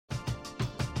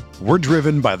We're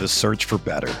driven by the search for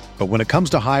better. But when it comes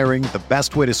to hiring, the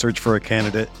best way to search for a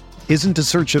candidate isn't to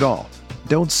search at all.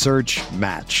 Don't search,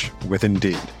 match with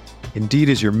Indeed. Indeed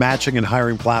is your matching and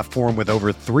hiring platform with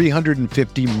over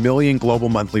 350 million global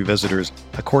monthly visitors,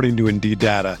 according to Indeed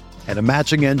data, and a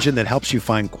matching engine that helps you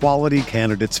find quality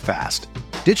candidates fast.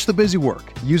 Ditch the busy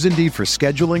work. Use Indeed for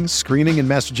scheduling, screening, and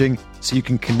messaging so you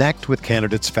can connect with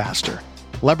candidates faster.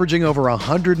 Leveraging over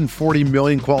 140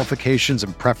 million qualifications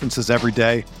and preferences every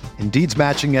day, Indeed's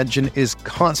matching engine is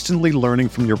constantly learning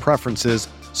from your preferences,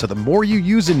 so the more you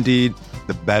use Indeed,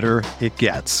 the better it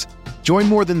gets. Join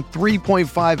more than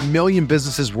 3.5 million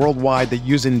businesses worldwide that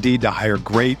use Indeed to hire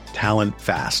great talent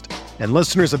fast. And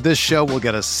listeners of this show will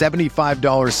get a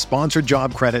 $75 sponsored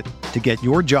job credit to get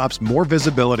your jobs more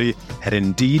visibility at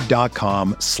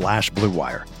Indeed.com/Blue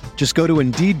Wire. Just go to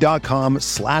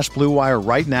Indeed.com/Blue Wire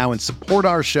right now and support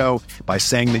our show by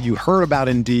saying that you heard about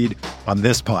Indeed on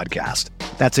this podcast.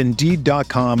 That's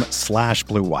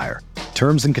Indeed.com/Blue Wire.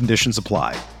 Terms and conditions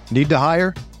apply. Need to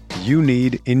hire? You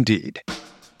need Indeed.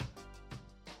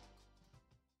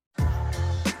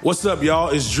 What's up, y'all?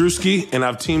 It's Drewski, and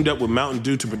I've teamed up with Mountain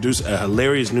Dew to produce a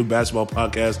hilarious new basketball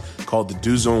podcast called The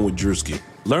Dew Zone with Drewski.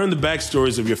 Learn the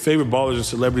backstories of your favorite ballers and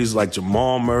celebrities like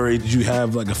Jamal Murray. Did you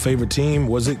have like a favorite team?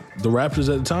 Was it the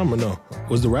Raptors at the time or no?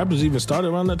 Was the Raptors even started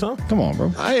around that time? Come on,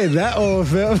 bro. I ain't that old,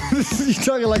 fam. You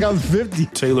talking like I'm 50.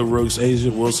 Taylor Rooks, Asia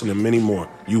Wilson, and many more.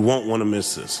 You won't want to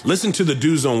miss this. Listen to The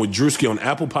Dew Zone with Drewski on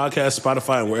Apple Podcasts,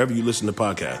 Spotify, and wherever you listen to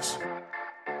podcasts.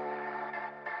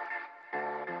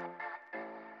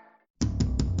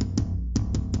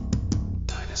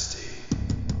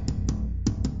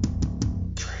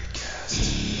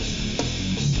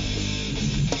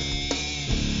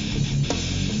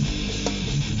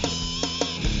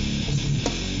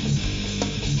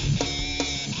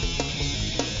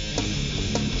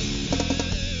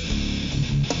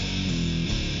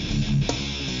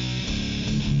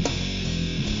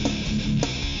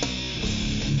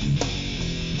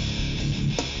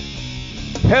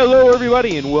 Hello,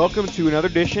 everybody, and welcome to another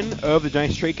edition of the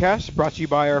Giants Tradecast, brought to you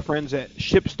by our friends at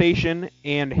ShipStation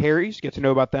and Harry's. Get to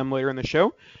know about them later in the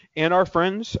show. And our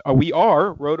friends, we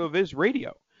are RotoViz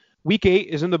Radio. Week 8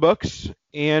 is in the books,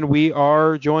 and we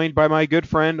are joined by my good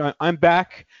friend. I'm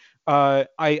back. I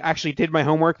actually did my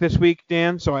homework this week,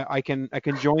 Dan, so I can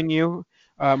join you.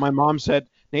 My mom said,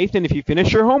 Nathan, if you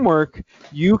finish your homework,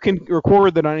 you can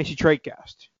record the Dynasty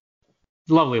Tradecast.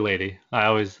 Lovely lady. I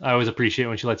always appreciate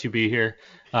when she lets you be here.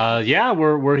 Yeah,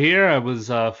 we're here. I was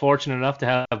fortunate enough to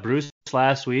have Bruce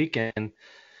last week, and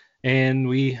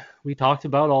we talked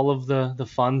about all of the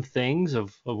fun things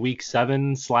of week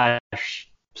 7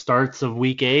 / starts of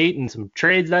week 8 and some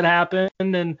trades that happened,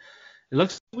 and it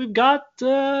looks like we've got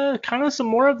kind of some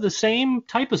more of the same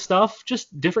type of stuff,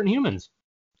 just different humans.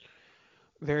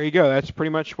 There you go. That's pretty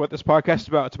much what this podcast is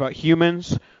about. It's about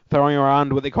humans throwing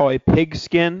around what they call a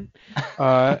pigskin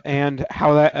and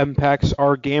how that impacts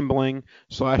our gambling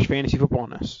 / fantasy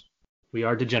footballness. We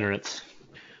are degenerates.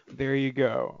 There you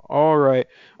go. All right.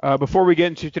 Before we get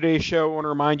into today's show, I want to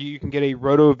remind you can get a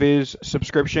RotoViz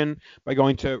subscription by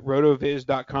going to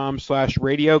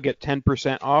rotoviz.com/radio. Get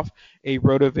 10% off a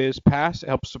RotoViz pass. It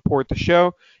helps support the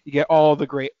show. You get all the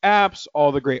great apps,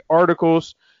 all the great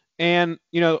articles. And,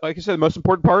 like I said, the most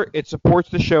important part, it supports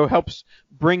the show, helps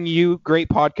bring you great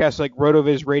podcasts like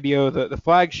RotoViz Radio, the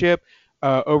flagship,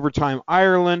 Overtime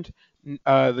Ireland,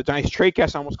 the Dynasty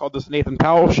Tradecast. I almost called this the Nathan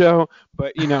Powell Show,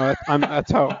 but,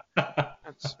 that's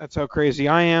how crazy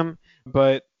I am.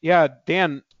 But, yeah,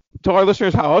 Dan, tell our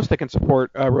listeners how else they can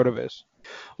support RotoViz.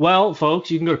 Well,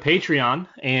 folks, you can go to Patreon,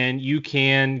 and you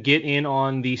can get in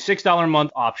on the $6 a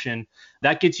month option.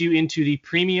 That gets you into the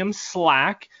premium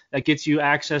Slack. That gets you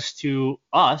access to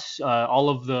us, all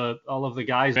of the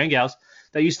guys and gals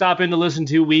that you stop in to listen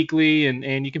to weekly,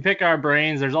 and you can pick our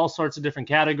brains. There's all sorts of different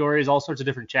categories, all sorts of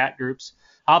different chat groups.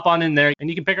 Hop on in there, and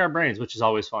you can pick our brains, which is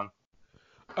always fun.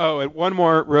 Oh, and one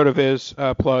more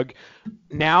RotoViz plug.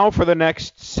 Now for the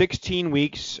next 16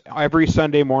 weeks, every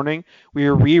Sunday morning, we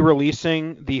are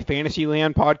re-releasing the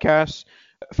Fantasyland podcast.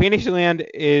 Fantasyland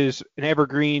is an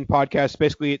evergreen podcast.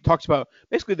 Basically, it talks about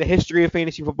the history of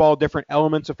fantasy football, different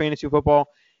elements of fantasy football.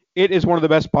 It is one of the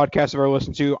best podcasts I've ever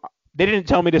listened to. They didn't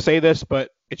tell me to say this,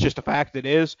 but it's just a fact. It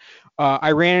is.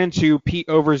 I ran into Pete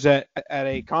Overzet at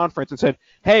a conference and said,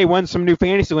 hey, when's some new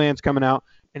Fantasyland's coming out?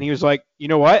 And he was like, you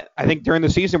know what? I think during the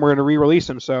season we're going to re-release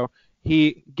them. So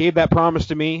he gave that promise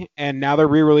to me, and now they're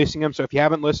re-releasing them. So if you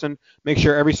haven't listened, make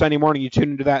sure every Sunday morning you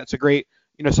tune into that. It's a great,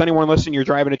 Sunday morning listen. You're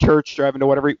driving to church, driving to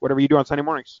whatever you do on Sunday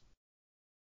mornings.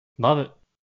 Love it.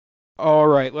 All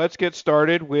right, let's get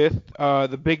started with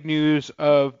the big news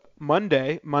of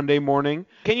Monday morning.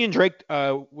 Kenyon Drake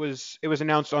it was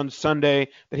announced on Sunday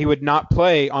that he would not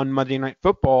play on Monday Night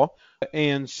Football,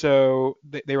 and so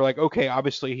they were like, okay,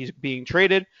 obviously he's being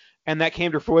traded, and that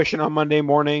came to fruition on Monday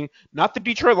morning. Not the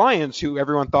Detroit Lions, who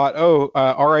everyone thought,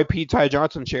 R.I.P. Ty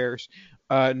Johnson shares.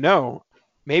 No,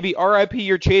 maybe R.I.P.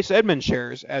 your Chase Edmonds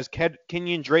shares, as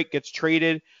Kenyon Drake gets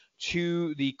traded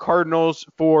to the Cardinals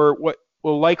for what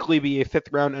will likely be a 5th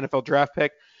round NFL draft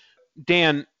pick.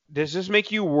 Dan, does this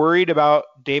make you worried about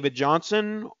David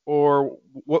Johnson, or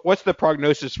what's the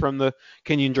prognosis from the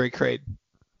Kenyon Drake trade?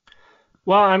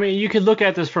 Well, I mean, you could look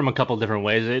at this from a couple different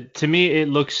ways. To me, it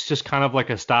looks just kind of like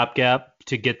a stopgap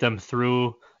to get them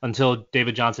through until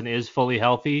David Johnson is fully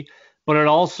healthy. But it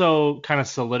also kind of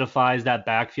solidifies that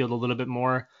backfield a little bit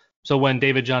more. So when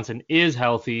David Johnson is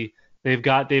healthy, they've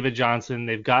got David Johnson,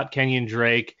 they've got Kenyon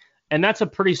Drake, and that's a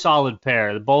pretty solid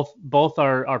pair. Both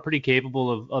are pretty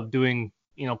capable of doing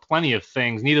plenty of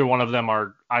things. Neither one of them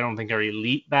I don't think are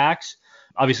elite backs.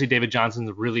 Obviously, David Johnson's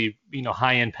a really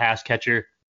high-end pass catcher.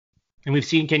 And we've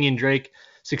seen Kenyon Drake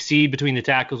succeed between the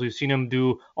tackles. We've seen him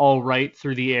do all right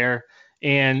through the air.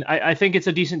 And I think it's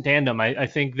a decent tandem. I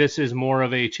think this is more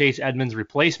of a Chase Edmonds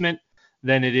replacement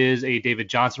than it is a David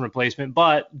Johnson replacement.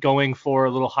 But going for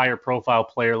a little higher profile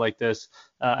player like this,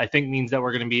 I think means that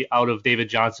we're going to be out of David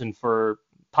Johnson for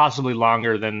possibly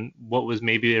longer than what was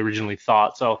maybe originally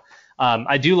thought. So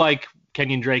I do like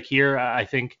Kenyon Drake here. I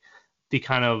think the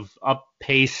kind of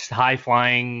up-paced,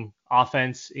 high-flying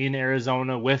offense in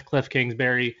Arizona with Cliff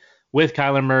Kingsbury, with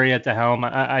Kyler Murray at the helm,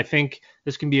 I think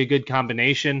this can be a good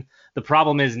combination. The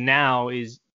problem is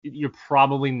you're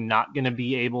probably not going to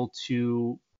be able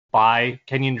to buy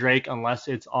Kenyon Drake unless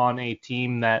it's on a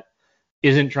team that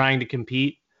isn't trying to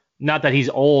compete. Not that he's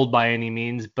old by any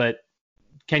means, but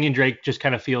Kenyon Drake just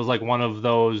kind of feels like one of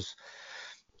those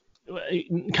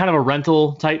kind of a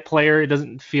rental type player. It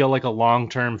doesn't feel like a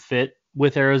long-term fit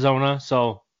with Arizona.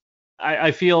 So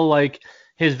I feel like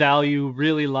his value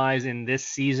really lies in this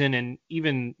season and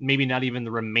even maybe not even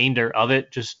the remainder of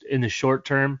it, just in the short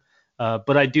term.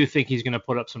 But I do think he's going to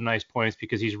put up some nice points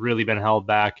because he's really been held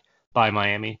back by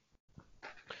Miami.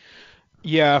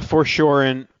 Yeah, for sure.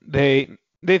 And I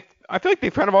feel like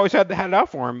they've kind of always had it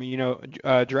out for him,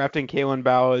 drafting Kalen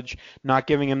Ballage, not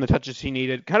giving him the touches he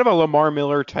needed, kind of a Lamar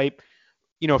Miller type,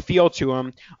 feel to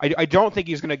him. I don't think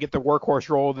he's going to get the workhorse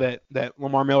role that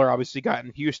Lamar Miller obviously got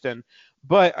in Houston,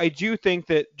 but I do think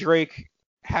that Drake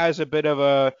has a bit of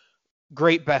a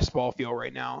great best ball feel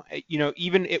right now.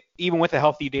 Even with a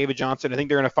healthy David Johnson, I think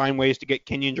they're going to find ways to get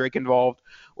Kenyon Drake involved,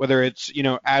 whether it's,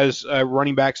 as a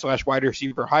running back / wide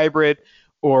receiver hybrid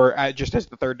or just as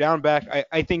the third down back.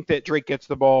 I think that Drake gets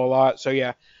the ball a lot. So,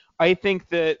 yeah, I think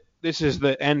that this is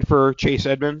the end for Chase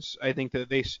Edmonds. I think that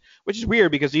which is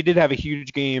weird because he did have a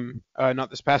huge game,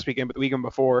 not this past weekend, but the weekend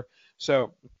before.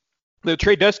 So the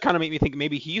trade does kind of make me think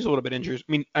maybe he's a little bit injured.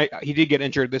 I mean, he did get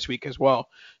injured this week as well.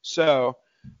 So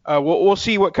we'll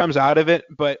see what comes out of it.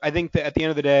 But I think that at the end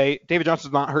of the day, David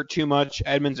Johnson's not hurt too much.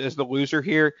 Edmonds is the loser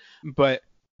here. But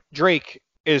Drake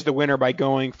is the winner by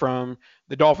going from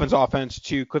the Dolphins offense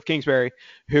to Cliff Kingsbury,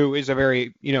 who is a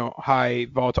very, high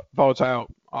volatile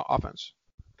offense.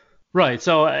 Right.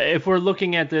 So if we're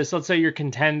looking at this, let's say you're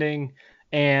contending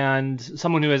and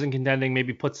someone who isn't contending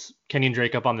maybe puts Kenyon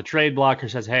Drake up on the trade block or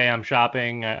says, hey, I'm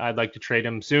shopping, I'd like to trade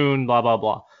him soon, blah, blah,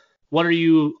 blah. What are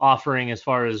you offering as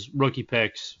far as rookie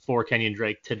picks for Kenyon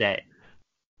Drake today?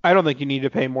 I don't think you need to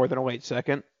pay more than a late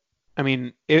second. I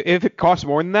mean, if it costs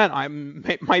more than that,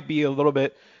 it might be a little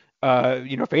bit,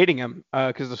 fading him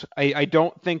because I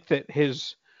don't think that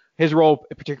his role,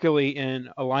 particularly in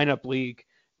a lineup league,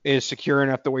 is secure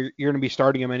enough that you're going to be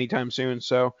starting him anytime soon.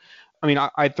 So, I mean,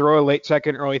 I'd throw a late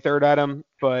second, early third at him,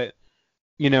 but,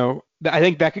 I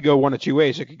think that could go one of two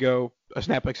ways. It could go a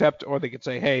snap accept, or they could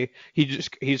say, hey,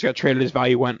 he's got traded, his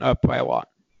value went up by a lot.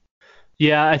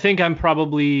 Yeah, I think I'm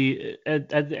probably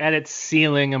at its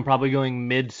ceiling. I'm probably going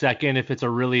mid-second if it's a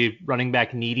really running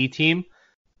back needy team.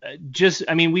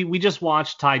 We just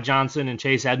watched Ty Johnson and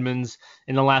Chase Edmonds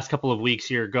in the last couple of weeks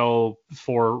here go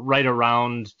for right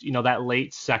around, that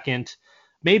late second,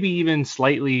 maybe even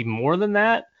slightly more than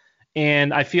that.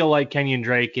 And I feel like Kenyon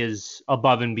Drake is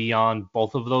above and beyond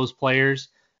both of those players.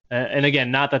 And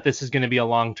again, not that this is going to be a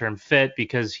long-term fit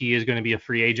because he is going to be a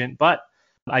free agent, but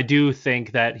I do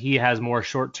think that he has more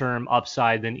short-term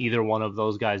upside than either one of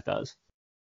those guys does.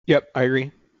 Yep, I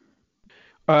agree.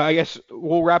 I guess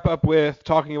we'll wrap up with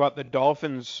talking about the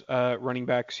Dolphins running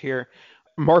backs here.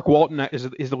 Mark Walton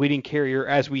is the leading carrier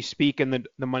as we speak in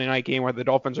the Monday night game where the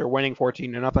Dolphins are winning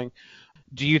 14-0.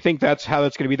 Do you think that's how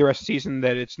that's going to be the rest of the season,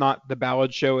 that it's not the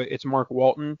Ballard show, it's Mark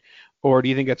Walton? Or do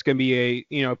you think that's going to be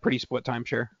a pretty split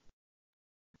timeshare?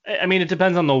 I mean, it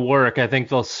depends on the work. I think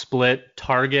they'll split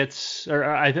targets, or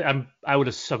I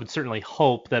would certainly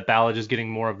hope that Ballage is getting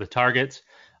more of the targets.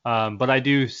 But I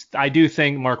do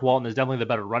think Mark Walton is definitely the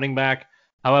better running back.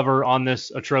 However, on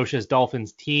this atrocious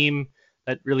Dolphins team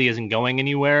that really isn't going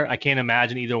anywhere, I can't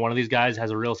imagine either one of these guys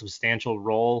has a real substantial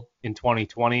role in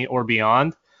 2020 or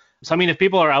beyond. So I mean, if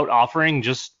people are out offering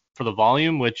just for the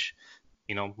volume, which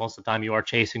most of the time you are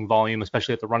chasing volume,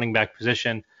 especially at the running back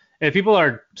position. If people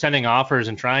are sending offers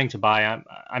and trying to buy,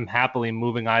 I'm happily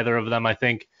moving either of them. I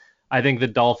think the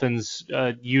Dolphins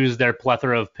use their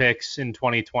plethora of picks in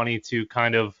 2020 to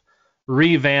kind of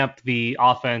revamp the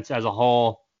offense as a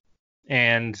whole,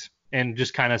 and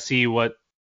just kind of see what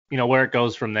where it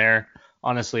goes from there.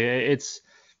 Honestly,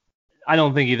 I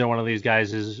don't think either one of these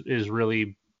guys is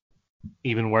really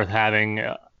even worth having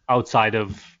outside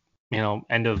of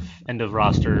end of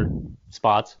roster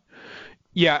spots.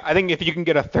 Yeah, I think if you can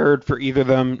get a third for either of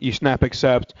them, you snap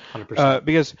accept. 100%.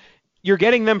 Because you're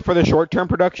getting them for the short-term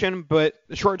production, but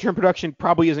the short-term production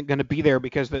probably isn't going to be there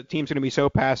because the team's going to be so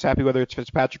pass happy, whether it's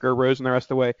Fitzpatrick or Rosen the rest of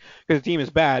the way, because the team is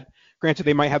bad. Granted,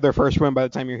 they might have their first win by the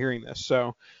time you're hearing this.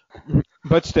 So,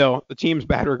 but still, the team's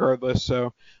bad regardless.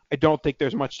 So I don't think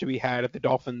there's much to be had at the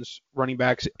Dolphins running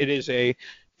backs. It is a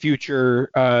future,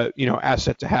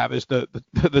 asset to have is the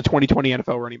 2020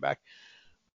 NFL running back.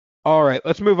 All right,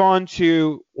 let's move on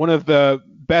to one of the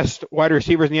best wide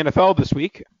receivers in the NFL this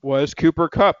week was Cooper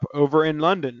Kupp over in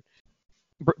London.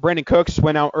 Brandon Cooks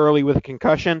went out early with a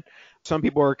concussion. Some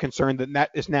people are concerned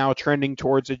that is now trending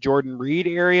towards a Jordan Reed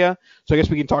area. So I guess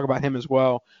we can talk about him as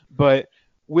well. But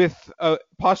with a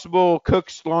possible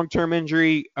Cooks long-term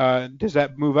injury, does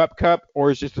that move up Kupp,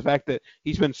 or is just the fact that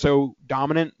he's been so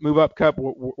dominant move up Kupp?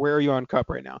 Where are you on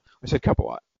Kupp right now? I said Kupp a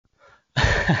lot.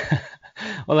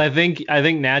 Well, I think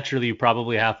naturally you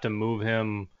probably have to move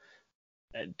him.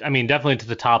 I mean, definitely to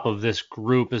the top of this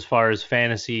group as far as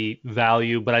fantasy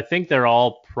value, but I think they're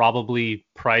all probably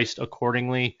priced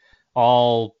accordingly.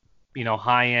 All,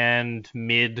 high end,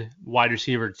 mid wide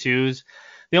receiver twos.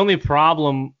 The only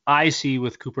problem I see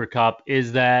with Cooper Kupp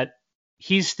is that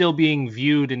he's still being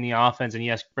viewed in the offense, and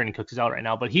yes, Brandon Cooks is out right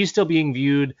now, but he's still being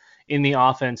viewed in the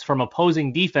offense from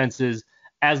opposing defenses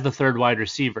as the third wide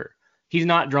receiver. He's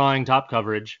not drawing top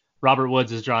coverage. Robert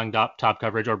Woods is drawing top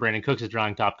coverage, or Brandon Cooks is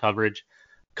drawing top coverage.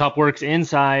 Kupp works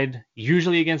inside,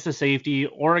 usually against a safety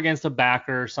or against a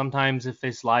backer. Sometimes if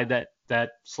they slide that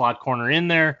slot corner in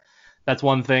there, that's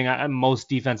one thing. Most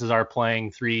defenses are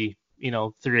playing three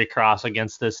across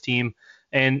against this team.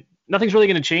 And nothing's really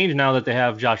going to change now that they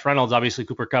have Josh Reynolds. Obviously,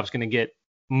 Cooper Kupp's going to get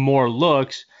more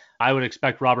looks. I would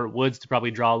expect Robert Woods to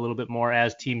probably draw a little bit more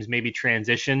as teams maybe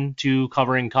transition to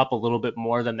covering Kupp a little bit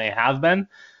more than they have been.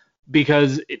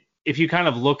 Because if you kind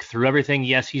of look through everything,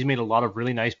 yes, he's made a lot of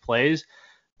really nice plays,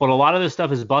 but a lot of this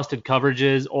stuff is busted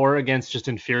coverages or against just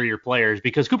inferior players,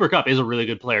 because Cooper Kupp is a really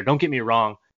good player. Don't get me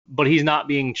wrong, but he's not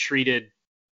being treated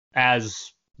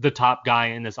as the top guy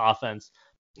in this offense.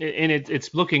 And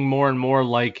it's looking more and more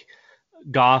like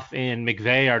Goff and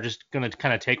McVay are just going to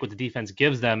kind of take what the defense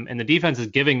gives them, and the defense is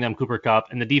giving them Cooper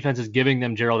Kupp, and the defense is giving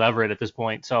them Gerald Everett at this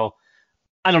point. So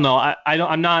I don't know.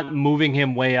 I'm not moving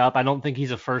him way up. I don't think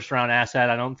he's a first round asset.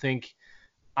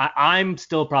 I'm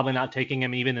still probably not taking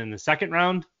him even in the second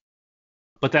round,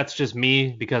 but that's just me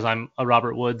because I'm a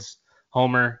Robert Woods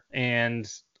homer, and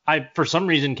I for some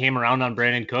reason came around on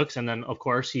Brandon Cooks, and then of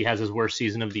course he has his worst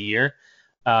season of the year.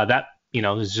 That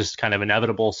is just kind of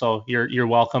inevitable. So you're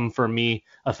welcome for me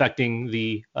affecting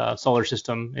the solar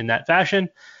system in that fashion.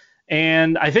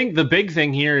 And I think the big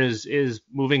thing here is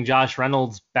moving Josh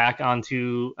Reynolds back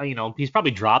onto, he's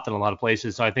probably dropped in a lot of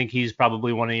places. So I think he's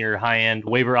probably one of your high-end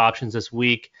waiver options this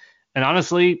week. And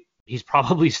honestly, he's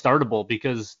probably startable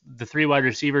because the three wide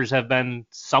receivers have been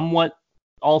somewhat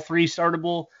all three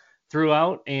startable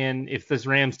throughout. And if this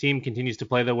Rams team continues to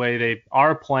play the way they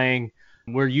are playing,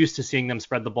 we're used to seeing them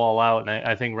spread the ball out, and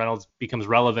I think Reynolds becomes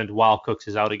relevant while Cooks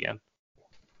is out again.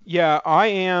 Yeah, I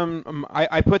am.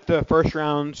 I put the first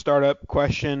round startup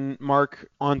question mark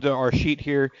onto our sheet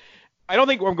here. I don't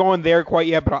think I'm going there quite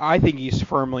yet, but I think he's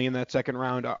firmly in that second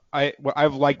round.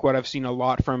 I've liked what I've seen a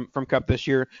lot from Kupp this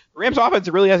year. The Rams offense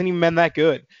really hasn't even been that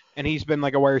good, and he's been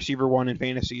like a wide receiver one in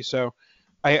fantasy. So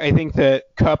I think that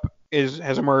Kupp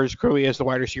has emerged clearly as the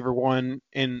wide receiver one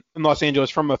in Los Angeles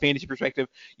from a fantasy perspective.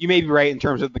 You may be right in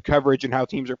terms of the coverage and how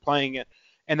teams are playing it,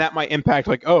 and that might impact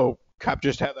Kupp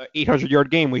just had an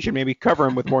 800-yard game. We should maybe cover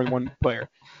him with more than one player.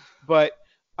 But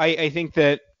I think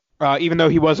that even though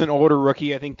he was an older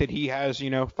rookie, I think that he has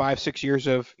 5-6 years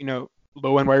of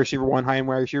low-end wide receiver one, high-end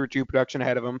wide receiver two production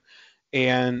ahead of him.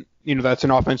 and that's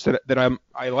an offense that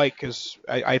I like, because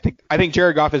I think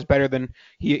Jared Goff is better than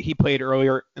he played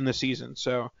earlier in the season.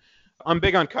 So I'm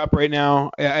big on Kupp right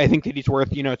now. I think that he's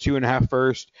worth 2.5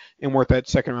 first and worth that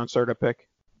second round startup pick.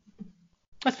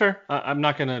 That's fair. I'm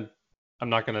not gonna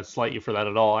slight you for that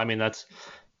at all. I mean, that's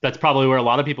probably where a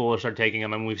lot of people will start taking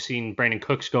him. I mean, we've seen Brandon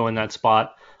Cooks go in that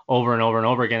spot over and over and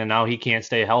over again, and now he can't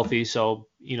stay healthy. So,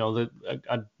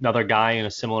 another guy in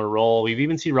a similar role. We've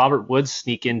even seen Robert Woods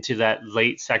sneak into that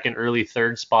late second, early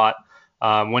third spot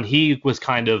when he was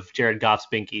kind of Jared Goff's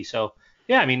binky. So,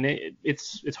 yeah, I mean,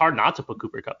 it's hard not to put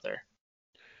Cooper Kupp there.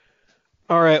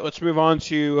 All right, let's move on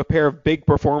to a pair of big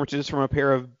performances from a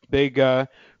pair of big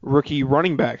rookie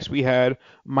running backs. We had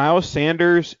Miles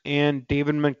Sanders and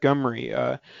David Montgomery.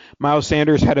 Miles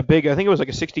Sanders had a big, I think it was like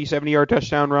a 60, 70-yard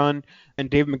touchdown run, and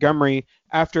David Montgomery,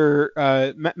 after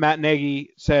Matt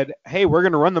Nagy said, hey, we're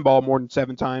going to run the ball more than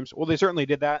 7 times. Well, they certainly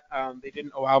did that. They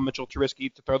didn't allow Mitchell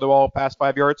Trubisky to throw the ball past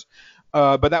 5 yards.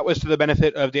 But that was to the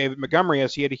benefit of David Montgomery,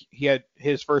 as he had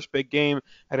his first big game,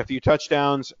 had a few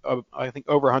touchdowns, I think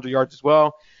over 100 yards as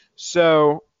well.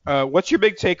 So what's your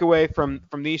big takeaway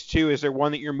from these two? Is there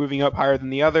one that you're moving up higher than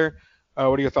the other?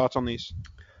 What are your thoughts on these?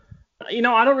 I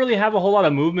don't really have a whole lot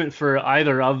of movement for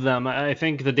either of them. I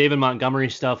think the David Montgomery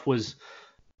stuff was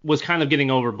kind of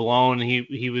getting overblown.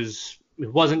 He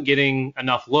wasn't getting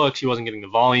enough looks. He wasn't getting the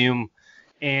volume.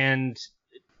 And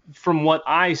from what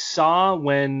I saw,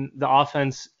 when the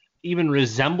offense even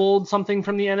resembled something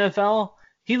from the NFL,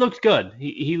 he looked good.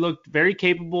 He looked very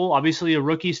capable. Obviously a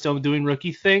rookie, still doing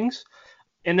rookie things.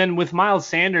 And then with Miles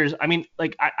Sanders, I mean,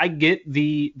 like, I get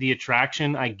the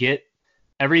attraction. I get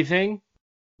everything.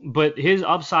 But his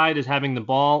upside is having the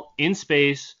ball in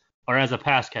space or as a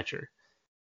pass catcher.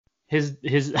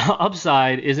 His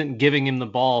upside isn't giving him the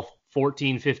ball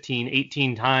 14, 15,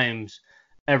 18 times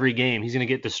every game. He's going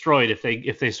to get destroyed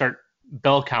if they start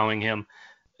bell cowing him.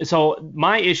 So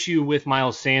my issue with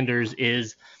Miles Sanders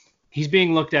is he's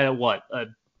being looked at what, a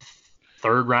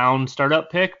 3rd round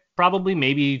startup pick, probably,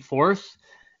 maybe 4th.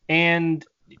 And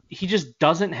he just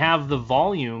doesn't have the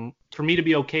volume for me to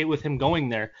be okay with him going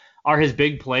there. Are his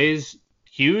big plays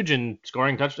huge and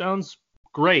scoring touchdowns?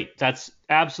 Great. That's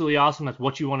absolutely awesome. That's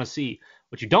what you want to see.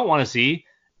 What you don't want to see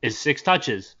is 6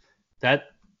 touches. That,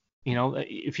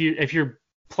 if your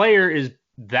player is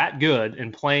that good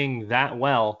and playing that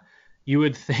well, you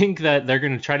would think that they're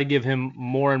going to try to give him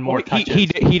more and more touches.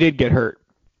 He did get hurt.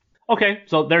 Okay,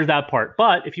 so there's that part.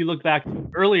 But if you look back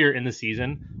earlier in the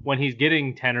season, when he's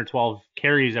getting 10 or 12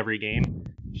 carries every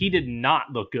game, he did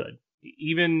not look good.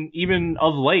 Even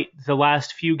of late, the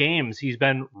last few games, he's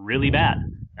been really bad.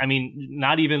 I mean,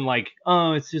 not even like,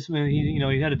 oh, it's just,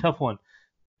 he had a tough one.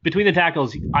 Between the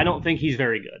tackles, I don't think he's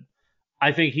very good.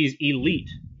 I think he's elite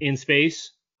in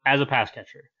space as a pass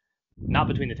catcher, not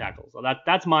between the tackles. So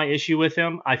that's my issue with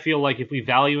him. I feel like if we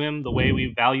value him the way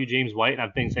we value James White, and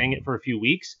I've been saying it for a few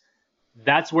weeks,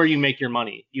 that's where you make your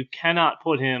money. You cannot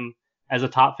put him as a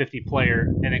top 50 player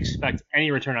and expect any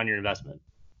return on your investment.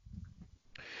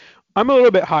 I'm a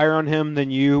little bit higher on him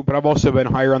than you, but I've also been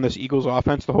higher on this Eagles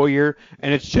offense the whole year,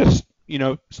 and it's just,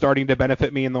 starting to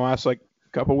benefit me in the last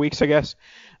couple weeks, I guess.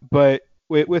 But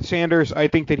with Sanders, I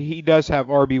think that he does have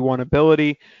RB1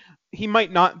 ability. He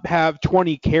might not have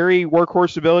 20 carry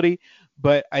workhorse ability,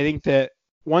 but I think that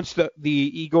once the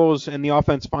Eagles and the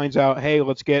offense finds out, hey,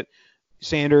 let's get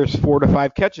Sanders 4 to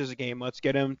 5 catches a game, let's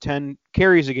get him 10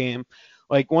 carries a game.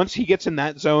 Like, once he gets in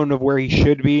that zone of where he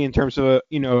should be in terms of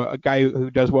a guy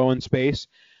who does well in space,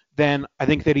 then I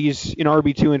think that he's an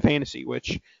RB2 in fantasy,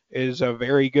 which is a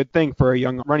very good thing for a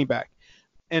young running back.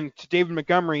 And to David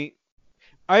Montgomery,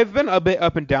 I've been a bit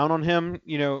up and down on him.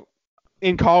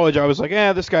 In college, I was like,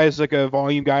 this guy's like a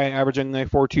volume guy averaging like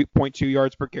 4.2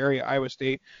 yards per carry at Iowa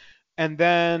State. And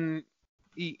then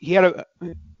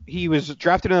he was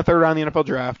drafted in the 3rd round of the NFL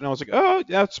draft, and I was like, oh,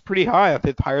 that's pretty high.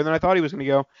 It's higher than I thought he was going to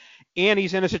go. And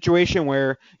he's in a situation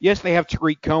where, yes, they have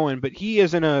Tariq Cohen, but he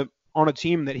is on a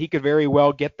team that he could very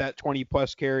well get that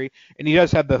 20-plus carry, and he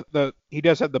does have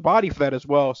the body for that as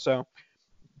well. So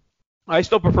I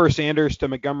still prefer Sanders to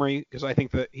Montgomery because I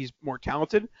think that he's more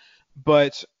talented,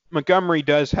 but Montgomery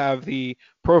does have the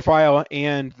profile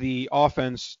and the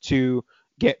offense to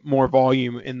get more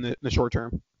volume in the short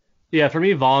term. Yeah, for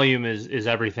me, volume is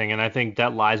everything, and I think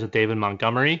that lies with David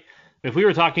Montgomery. If we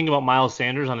were talking about Miles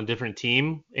Sanders on a different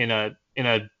team in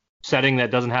a setting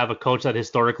that doesn't have a coach that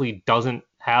historically doesn't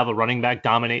have a running back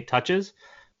dominate touches,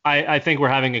 I think we're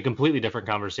having a completely different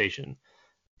conversation.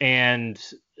 And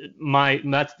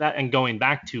and going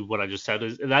back to what I just said,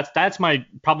 is that's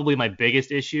probably my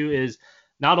biggest issue is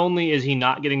not only is he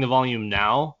not getting the volume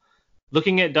now,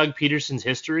 looking at Doug Peterson's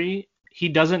history, he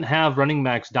doesn't have running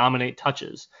backs dominate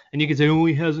touches. And you can say, oh,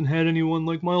 he hasn't had anyone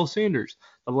like Miles Sanders.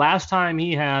 The last time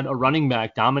he had a running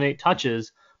back dominate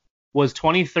touches was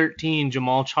 2013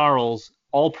 Jamal Charles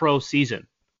All-Pro season.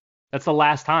 That's the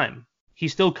last time. He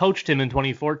still coached him in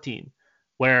 2014,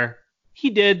 where he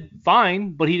did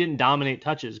fine, but he didn't dominate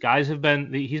touches.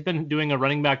 He's been doing a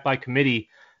running back by committee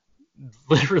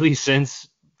literally since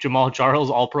Jamal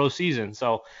Charles All-Pro season.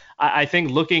 So I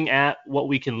think looking at what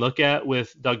we can look at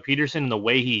with Doug Peterson and the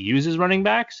way he uses running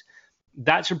backs,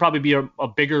 that should probably be a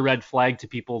bigger red flag to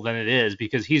people than it is,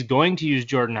 because he's going to use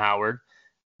Jordan Howard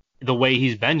the way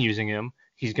he's been using him.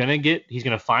 He's going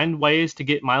to find ways to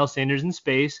get Miles Sanders in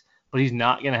space, but he's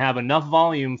not going to have enough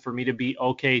volume for me to be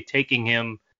okay taking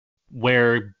him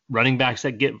where running backs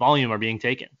that get volume are being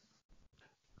taken.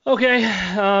 Okay,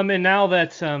 and now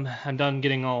that I'm done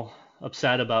getting all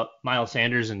upset about Miles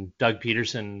Sanders and Doug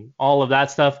Peterson, all of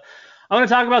that stuff, I want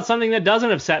to talk about something that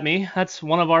doesn't upset me. That's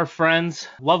one of our friends,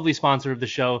 lovely sponsor of the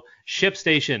show,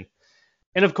 ShipStation.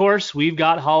 And of course, we've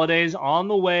got holidays on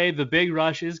the way. The big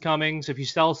rush is coming. So if you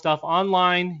sell stuff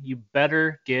online, you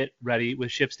better get ready with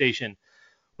ShipStation.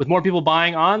 With more people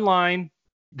buying online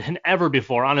than ever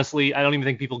before, honestly, I don't even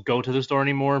think people go to the store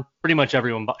anymore. Pretty much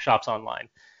everyone shops online.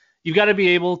 You've got to be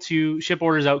able to ship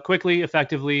orders out quickly,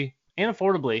 effectively, and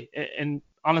affordably. And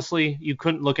honestly, you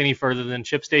couldn't look any further than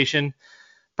ShipStation.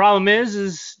 Problem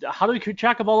is how do we keep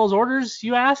track of all those orders,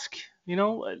 you ask? You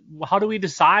know, how do we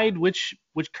decide which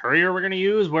courier we're going to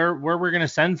use, where we're going to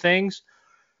send things?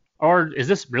 Or is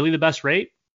this really the best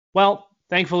rate? Well,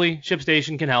 thankfully,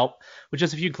 ShipStation can help. With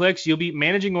just a few clicks, you'll be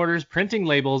managing orders, printing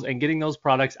labels, and getting those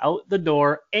products out the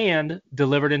door and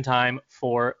delivered in time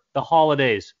for the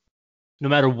holidays. No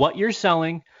matter what you're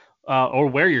selling, or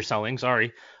where you're selling,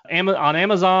 on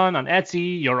Amazon, on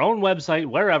Etsy, your own website,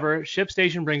 wherever,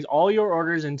 ShipStation brings all your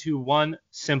orders into one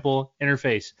simple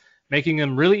interface, making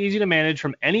them really easy to manage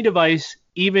from any device,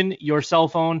 even your cell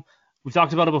phone. We've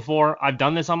talked about it before. I've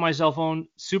done this on my cell phone.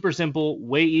 Super simple,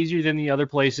 way easier than the other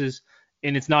places,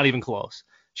 and it's not even close.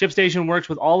 ShipStation works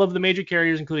with all of the major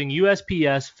carriers, including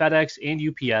USPS, FedEx, and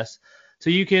UPS, so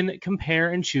you can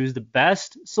compare and choose the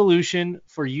best solution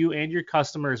for you and your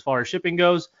customer as far as shipping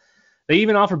goes. They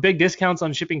even offer big discounts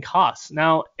on shipping costs.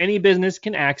 Now, any business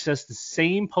can access the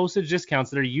same postage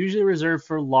discounts that are usually reserved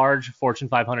for large Fortune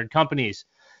 500 companies.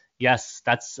 Yes,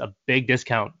 that's a big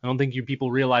discount. I don't think you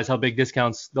people realize how big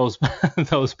discounts those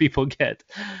people get.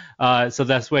 So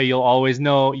that's way you'll always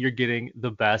know you're getting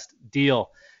the best deal.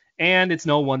 And it's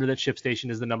no wonder that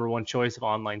ShipStation is the number one choice of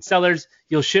online sellers.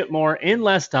 You'll ship more in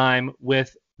less time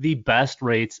with the best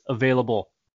rates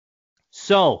available.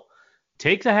 So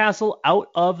take the hassle out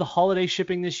of the holiday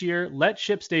shipping this year. Let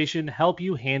ShipStation help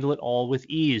you handle it all with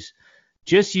ease.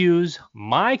 Just use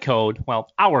our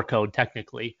code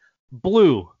technically,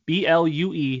 BLUE,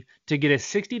 BLUE, to get a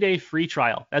 60-day free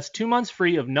trial. That's 2 months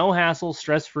free of no hassle,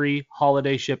 stress-free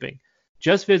holiday shipping.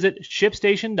 Just visit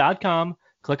ShipStation.com,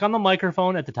 click on the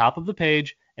microphone at the top of the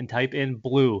page, and type in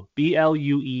BLUE,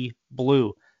 BLUE,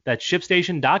 BLUE. That's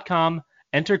ShipStation.com,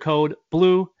 enter code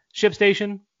BLUE.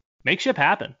 ShipStation, make ship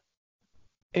happen.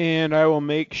 And I will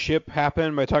make ship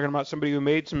happen by talking about somebody who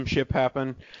made some ship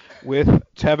happen with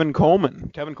Tevin Coleman.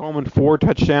 Tevin Coleman, 4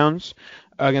 touchdowns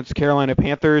against the Carolina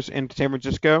Panthers in San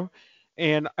Francisco.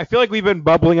 And I feel like we've been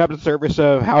bubbling up to the surface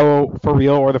of how for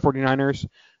real are the 49ers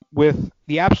with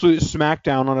the absolute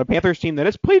smackdown on a Panthers team that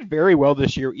has played very well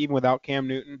this year, even without Cam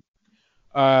Newton.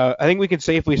 I think we can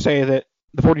safely say that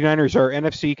the 49ers are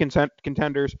NFC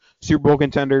contenders, Super Bowl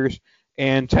contenders,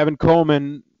 and Tevin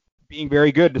Coleman being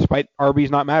very good despite RBs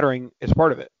not mattering is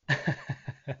part of it.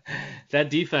 That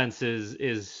defense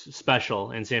is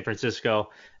special in San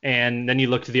Francisco. And then you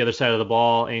look to the other side of the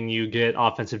ball and you get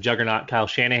offensive juggernaut Kyle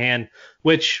Shanahan,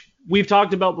 which we've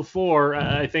talked about before.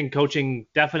 I think coaching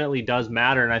definitely does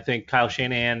matter. And I think Kyle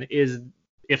Shanahan is,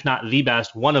 if not the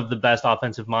best, one of the best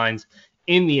offensive minds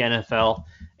in the NFL.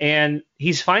 And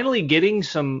he's finally getting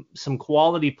some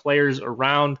quality players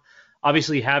around.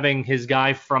 Obviously having his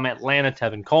guy from Atlanta,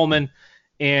 Tevin Coleman,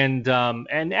 and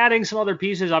adding some other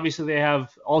pieces. Obviously they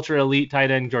have ultra elite tight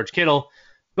end George Kittle,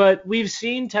 but we've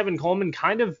seen Tevin Coleman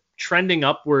kind of trending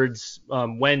upwards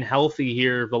when healthy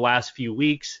here the last few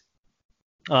weeks.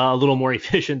 A little more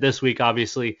efficient this week,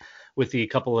 obviously, with the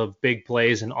couple of big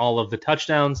plays and all of the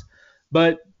touchdowns.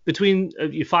 But between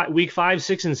week 5,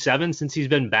 6, and 7, since he's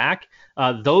been back,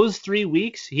 those 3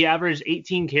 weeks, he averaged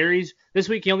 18 carries. This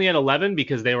week, he only had 11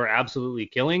 because they were absolutely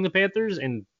killing the Panthers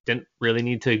and didn't really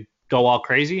need to go all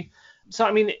crazy. So,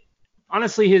 I mean,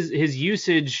 honestly, his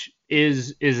usage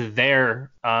is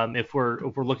there if we're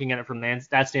looking at it from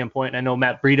that standpoint. I know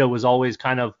Matt Breida was always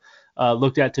kind of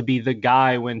looked at to be the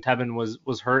guy when Tevin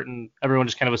was hurt, and everyone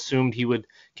just kind of assumed he would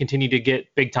continue to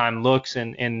get big time looks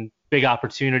and big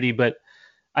opportunity. But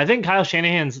I think Kyle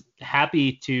Shanahan's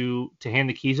happy to hand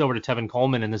the keys over to Tevin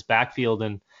Coleman in this backfield,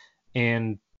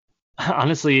 and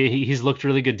honestly, he's looked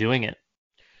really good doing it.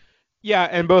 Yeah,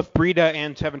 and both Breida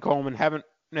and Tevin Coleman haven't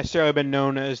necessarily been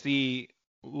known as the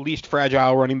least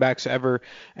fragile running backs ever.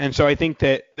 And so I think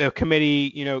that the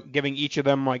committee, giving each of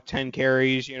them like 10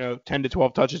 carries, 10 to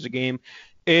 12 touches a game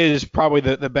is probably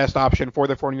the best option for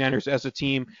the 49ers as a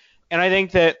team. And I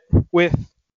think that with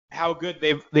how good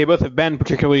they both have been,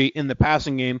 particularly in the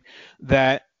passing game,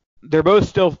 that they're both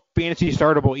still fantasy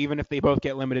startable, even if they both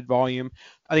get limited volume.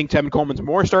 I think Tevin Coleman's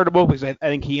more startable because I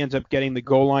think he ends up getting the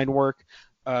goal line work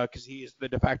because he is the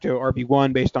de facto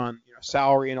RB1 based on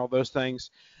salary and all those things.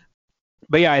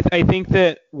 But yeah, I think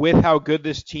that with how good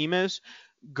this team is,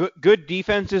 good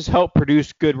defenses help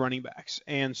produce good running backs.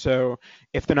 And so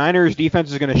if the Niners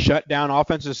defense is going to shut down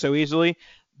offenses so easily,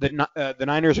 the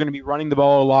Niners are going to be running the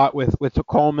ball a lot with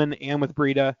Coleman and with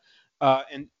Breida.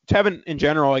 And Tevin in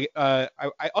general,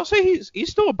 I'll say he's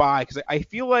still a buy because I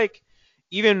feel like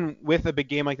even with a big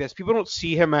game like this, people don't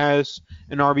see him as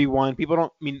an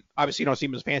RB1. Obviously you don't see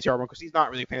him as a fantasy RB1 because he's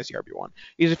not really a fantasy RB1.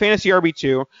 He's a fantasy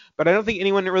RB2, but I don't think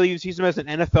anyone really sees him as an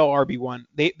NFL RB1.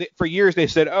 They for years they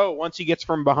said, once he gets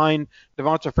from behind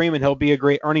Devonta Freeman, he'll be a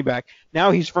great running back.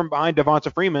 Now he's from behind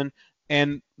Devonta Freeman,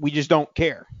 and we just don't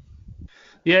care.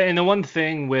 Yeah, and the one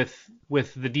thing with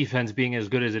the defense being as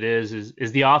good as it is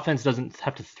the offense doesn't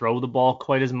have to throw the ball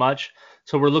quite as much.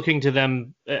 So we're looking to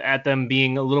them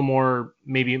being a little more,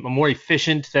 maybe more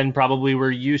efficient than probably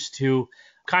we're used to,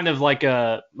 kind of like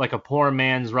a poor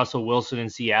man's Russell Wilson in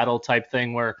Seattle type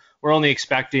thing, where we're only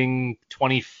expecting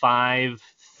 25,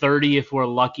 30 if we're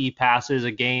lucky passes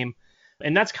a game.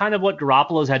 And that's kind of what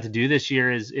Garoppolo's had to do this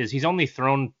year is he's only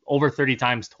thrown over 30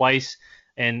 times twice.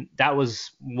 And that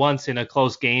was once in a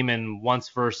close game and once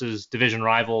versus division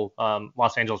rival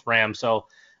Los Angeles Rams. So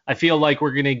I feel like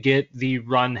we're going to get the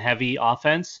run-heavy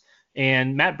offense.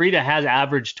 And Matt Breida has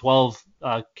averaged 12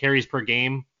 carries per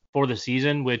game for the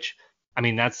season, which,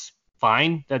 that's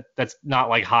fine. That's not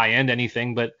like high-end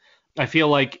anything, but I feel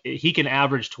like he can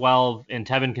average 12 and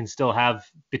Tevin can still have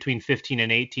between 15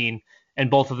 and 18,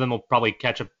 and both of them will probably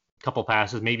catch a couple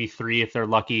passes, maybe 3 if they're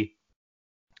lucky.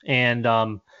 And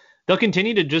they'll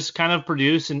continue to just kind of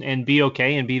produce and be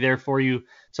okay and be there for you.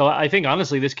 So I think,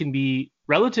 honestly, this can be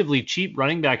relatively cheap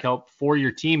running back help for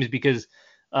your teams because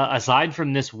aside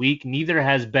from this week, neither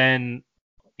has been,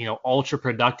 ultra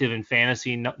productive in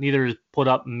fantasy. Neither has put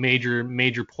up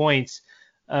major points,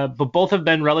 but both have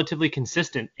been relatively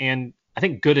consistent and I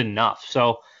think good enough.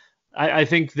 So I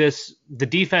think the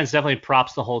defense definitely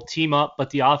props the whole team up, but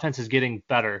the offense is getting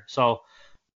better. So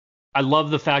I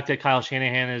love the fact that Kyle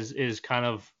Shanahan is kind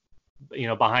of,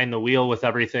 behind the wheel with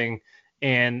everything.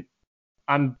 And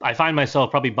I find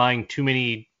myself probably buying too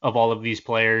many of all of these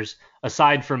players,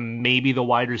 aside from maybe the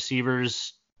wide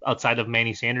receivers outside of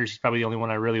Manny Sanders. He's probably the only one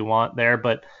I really want there,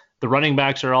 but the running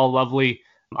backs are all lovely.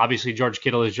 Obviously George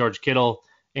Kittle is George Kittle.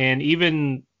 And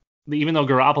even though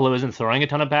Garoppolo isn't throwing a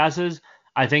ton of passes,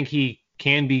 I think he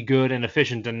can be good and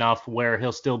efficient enough where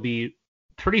he'll still be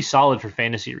pretty solid for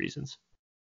fantasy reasons.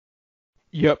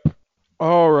 Yep.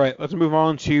 All right, let's move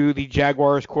on to the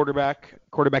Jaguars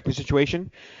quarterbacking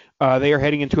situation. They are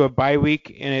heading into a bye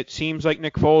week, and it seems like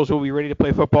Nick Foles will be ready to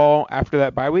play football after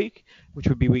that bye week, which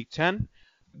would be week 10.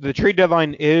 The trade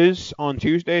deadline is on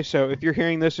Tuesday, so if you're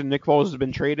hearing this and Nick Foles has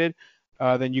been traded,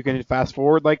 then you can fast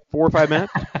forward like 4 or 5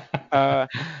 minutes.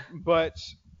 But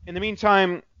in the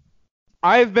meantime,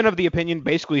 I've been of the opinion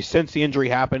basically since the injury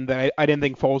happened that I didn't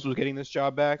think Foles was getting this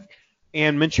job back,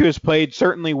 and Minshew has played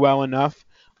certainly well enough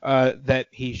that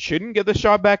he shouldn't get this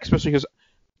job back, especially because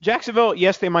Jacksonville,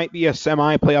 yes, they might be a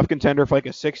semi-playoff contender for like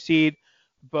a 6 seed,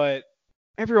 but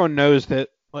everyone knows that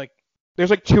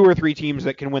there's 2 or 3 teams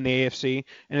that can win the AFC,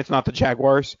 and it's not the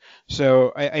Jaguars.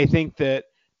 So I think that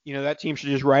that team should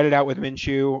just ride it out with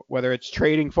Minshew, whether it's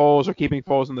trading Foles or keeping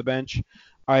Foles on the bench.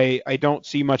 I don't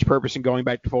see much purpose in going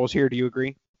back to Foles here. Do you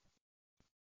agree?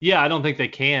 Yeah, I don't think they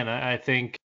can. I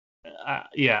think.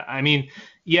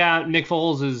 Nick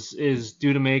Foles is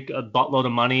due to make a buttload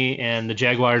of money, and the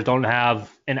Jaguars don't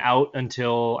have an out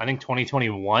until I think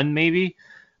 2021 maybe.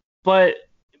 But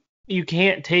you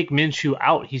can't take Minshew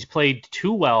out. He's played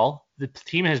too well. The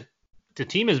team has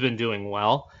been doing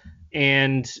well,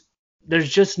 and there's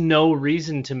just no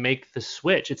reason to make the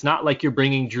switch. It's not like you're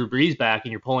bringing Drew Brees back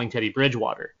and you're pulling Teddy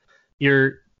Bridgewater.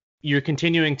 You're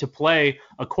continuing to play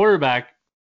a quarterback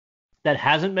that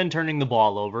hasn't been turning the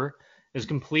ball over, is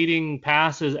completing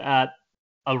passes at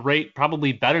a rate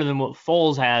probably better than what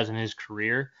Foles has in his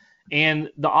career, and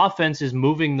the offense is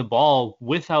moving the ball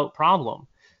without problem.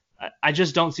 I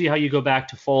just don't see how you go back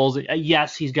to Foles.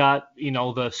 Yes, he's got,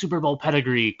 the Super Bowl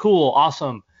pedigree. Cool,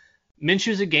 awesome.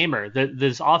 Minshew's a gamer.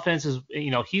 This offense is,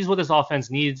 he's what this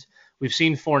offense needs. We've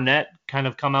seen Fournette kind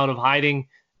of come out of hiding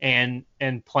and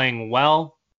playing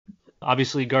well.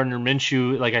 Obviously, Gardner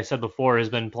Minshew, like I said before, has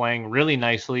been playing really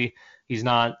nicely. He's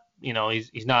not,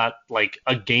 he's not like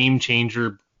a game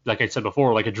changer, like I said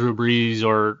before, like a Drew Brees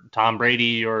or Tom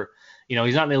Brady, or,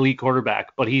 he's not an elite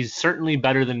quarterback, but he's certainly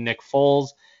better than Nick Foles.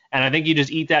 And I think you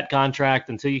just eat that contract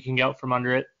until you can get out from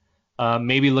under it.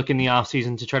 Maybe look in the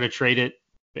offseason to try to trade it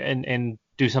and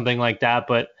do something like that.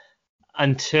 But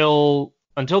until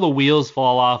the wheels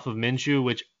fall off of Minshew,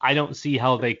 which I don't see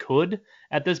how they could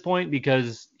at this point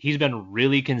because he's been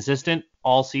really consistent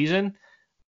all season,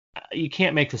 you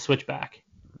can't make the switch back.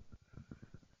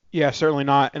 Yeah, certainly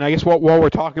not. And I guess while we're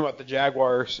talking about the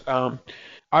Jaguars,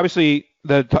 obviously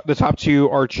the top two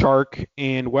are Chark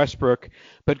and Westbrook,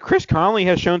 but Chris Conley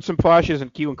has shown some flashes,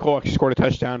 and Keelan Cole actually scored a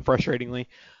touchdown, frustratingly.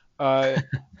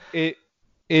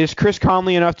 Is Chris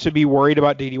Conley enough to be worried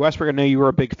about D.D. Westbrook? I know you were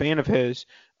a big fan of his.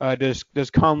 Does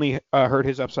Conley hurt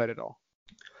his upside at all?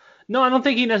 No, I don't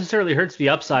think he necessarily hurts the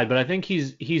upside, but I think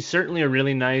he's certainly a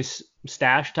really nice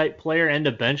stash type player and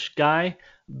a bench guy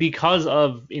because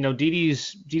of,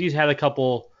 DD's had a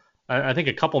couple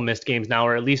missed games now,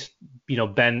 or at least,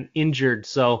 been injured.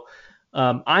 So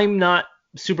I'm not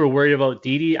super worried about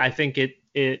DD. I think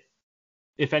it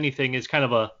if anything is kind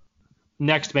of a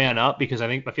next man up, because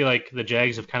I feel like the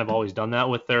Jags have kind of always done that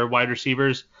with their wide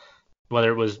receivers,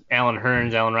 whether it was Allen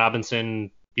Hurns, Allen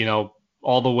Robinson,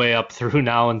 all the way up through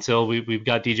now until we've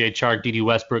got DJ Chark, D.D.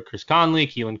 Westbrook, Chris Conley,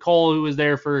 Keelan Cole, who was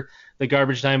there for the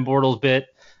garbage time Bortles bit.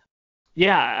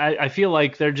 Yeah, I feel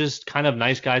like they're just kind of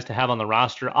nice guys to have on the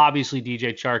roster. Obviously,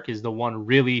 DJ Chark is the one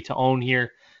really to own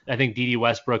here. I think D.D.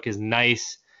 Westbrook is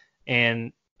nice.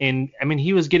 And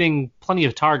he was getting plenty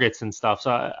of targets and stuff.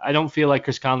 So I don't feel like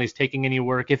Chris Conley's taking any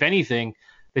work. If anything,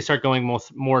 they start going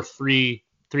more three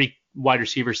wide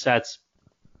receiver sets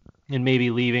and maybe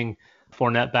leaving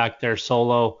Fournette back there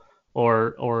solo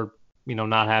or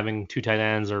not having two tight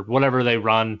ends or whatever they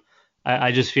run.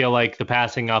 I just feel like the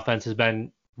passing offense has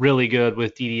been really good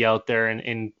with DD out there and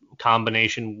in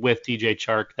combination with DJ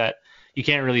Chark that you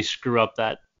can't really screw up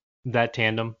that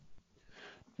tandem.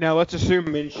 Now let's assume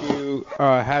Minshew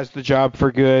has the job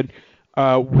for good.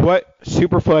 What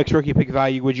Superflex rookie pick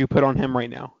value would you put on him right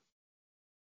now?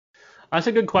 That's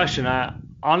a good question. I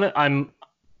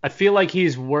feel like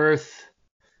he's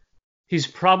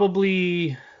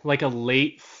probably like a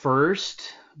late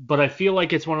first, but I feel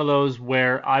like it's one of those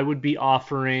where I would be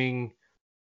offering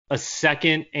a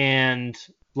second and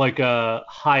like a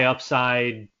high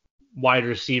upside wide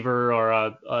receiver or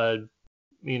a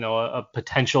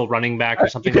potential running back or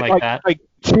something like that. Like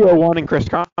 201 and Chris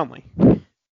Conley.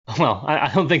 Well, I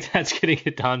don't think that's getting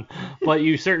it done, but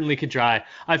you certainly could try.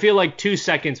 I feel like 2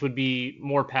 seconds would be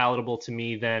more palatable to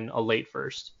me than a late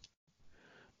first.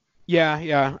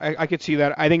 Yeah, I could see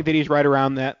that. I think that he's right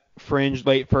around that fringe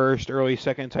late first, early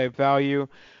second type value.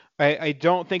 I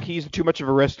don't think he's too much of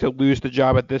a risk to lose the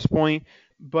job at this point,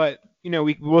 but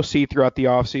we'll see throughout the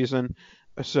offseason.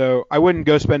 So I wouldn't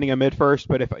go spending a mid first,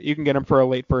 but if you can get him for a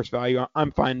late first value,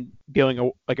 I'm fine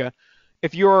dealing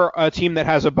if you're a team that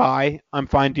has a bye, I'm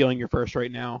fine dealing your first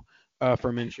right now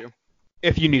for Minshew.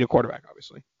 If you need a quarterback,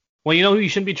 obviously. Well, who you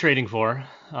shouldn't be trading for?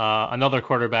 Another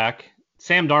quarterback,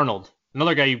 Sam Darnold.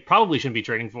 Another guy you probably shouldn't be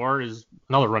trading for is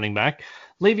another running back,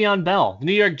 Le'Veon Bell. The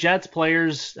New York Jets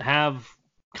players have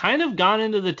kind of gone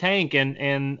into the tank,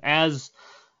 and as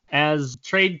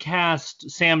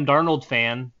TradeCast Sam Darnold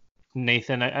fan,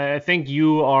 Nathan, I think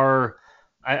you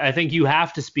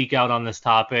have to speak out on this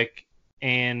topic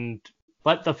and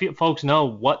let the folks know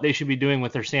what they should be doing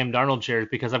with their Sam Darnold shares,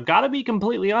 because I've got to be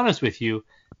completely honest with you,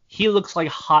 he looks like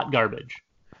hot garbage.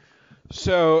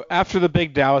 So after the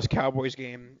big Dallas Cowboys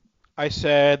game, I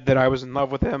said that I was in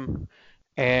love with him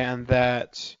and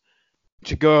that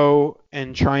to go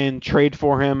and try and trade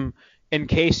for him in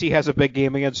case he has a big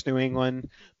game against New England,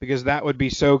 because that would be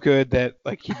so good that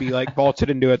he'd be vaulted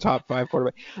into a top 5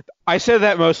 quarterback. I said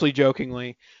that mostly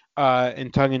jokingly,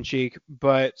 in tongue in cheek,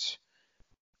 but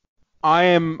I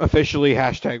am officially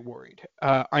 #worried.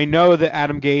 I know that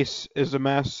Adam Gase is a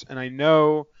mess, and I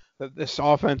know that this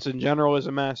offense in general is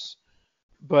a mess,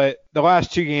 but the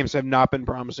last 2 games have not been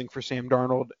promising for Sam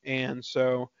Darnold, and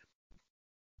so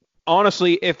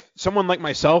honestly, if someone like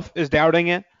myself is doubting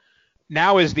it,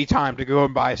 now is the time to go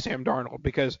and buy Sam Darnold,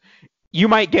 because you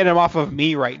might get him off of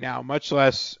me right now, much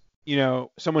less,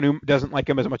 someone who doesn't like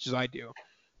him as much as I do.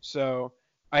 So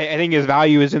I think his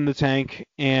value is in the tank,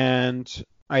 and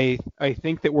I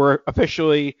think that we're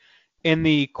officially in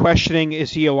the questioning,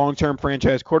 is he a long-term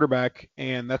franchise quarterback?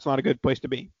 And that's not a good place to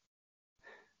be.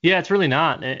 Yeah, it's really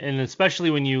not, and especially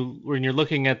when you're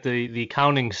looking at the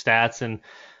counting stats and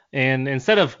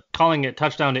instead of calling it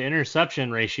touchdown to interception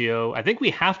ratio, I think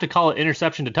we have to call it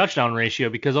interception to touchdown ratio,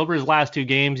 because over his last 2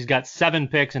 games, he's got 7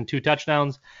 picks and 2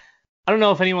 touchdowns. I don't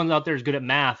know if anyone out there is good at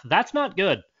math. That's not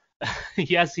good.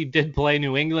 Yes, he did play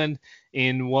New England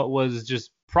in what was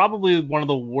just probably one of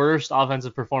the worst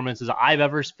offensive performances I've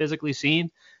ever physically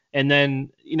seen. And then,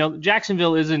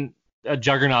 Jacksonville isn't a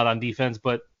juggernaut on defense,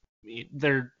 but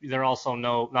they're also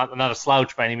not a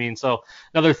slouch by any means. So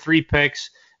another 3 picks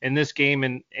in this game,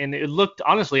 and it looked,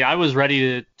 honestly, I was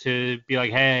ready to be like,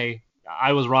 hey,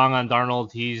 I was wrong on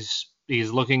Darnold. He's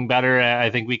looking better. I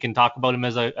think we can talk about him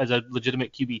as a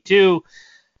legitimate QB2.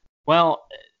 Well,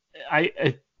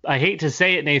 I hate to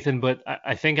say it, Nathan, but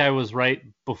I think I was right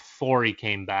before he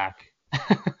came back.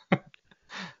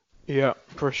 Yeah,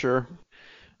 for sure.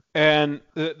 And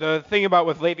the thing about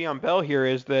with Le'Veon Bell here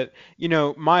is that,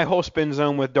 my whole spin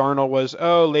zone with Darnold was,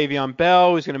 Le'Veon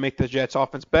Bell is going to make the Jets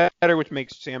offense better, which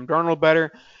makes Sam Darnold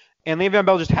better. And Le'Veon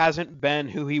Bell just hasn't been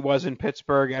who he was in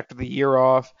Pittsburgh after the year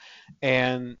off.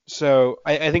 And so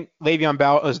I think Le'Veon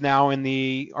Bell is now in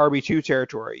the RB2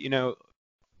 territory,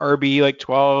 RB like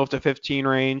 12 to 15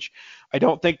 range. I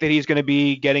don't think that he's going to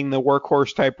be getting the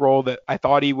workhorse type role that I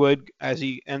thought he would as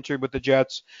he entered with the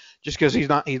Jets, just because he's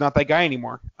not that guy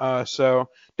anymore. So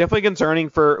definitely concerning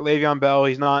for Le'Veon Bell.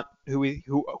 He's not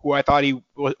who I thought he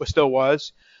still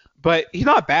was, but he's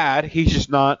not bad. He's just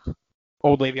not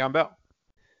old Le'Veon Bell.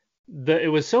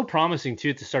 It was so promising too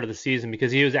at the start of the season,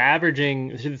 because he was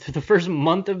averaging, for the first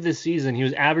month of the season, he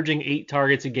was averaging 8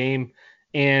 targets a game.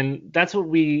 And that's what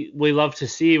we love to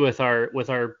see with our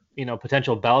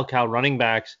potential bell cow running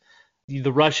backs.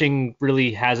 The rushing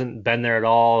really hasn't been there at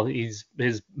all. His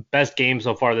best game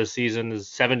so far this season is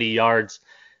 70 yards,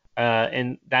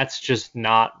 and that's just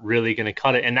not really going to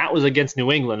cut it. And that was against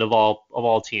New England of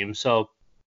all teams. So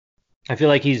I feel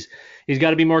like he's got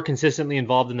to be more consistently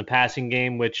involved in the passing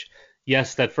game. Which,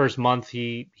 yes, that first month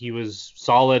he was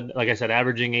solid. Like I said,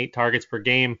 averaging 8 targets per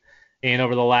game, and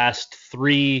over the last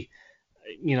 3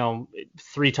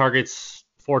 targets,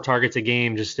 4 targets a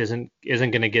game just isn't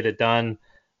going to get it done,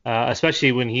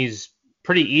 especially when he's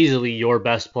pretty easily your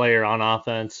best player on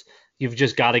offense. You've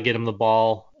just got to get him the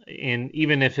ball, and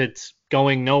even if it's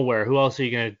going nowhere, who else are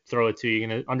you going to throw it to? You're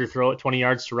going to underthrow it 20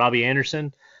 yards to Robbie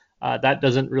Anderson? That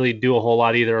doesn't really do a whole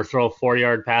lot either, or throw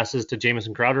 4-yard passes to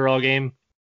Jamison Crowder all game.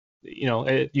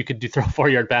 You could throw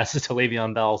 4-yard passes to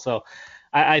Le'Veon Bell. So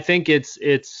I think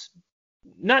it's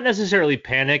not necessarily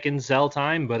panic and sell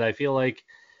time, but I feel like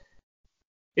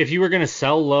if you were going to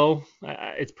sell low,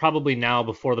 it's probably now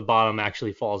before the bottom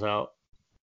actually falls out.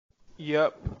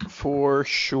 Yep, for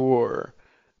sure.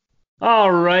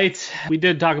 All right. We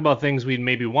did talk about things we'd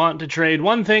maybe want to trade.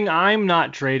 One thing I'm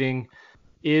not trading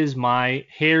is my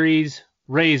Harry's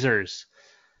razors.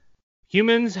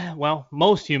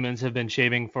 Most humans have been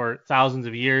shaving for thousands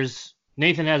of years.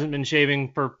 Nathan hasn't been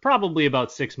shaving for probably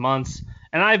about 6 months,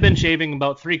 and I've been shaving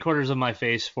about 3/4 of my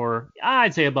face for,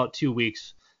 I'd say, about 2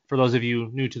 weeks. For those of you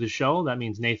new to the show, that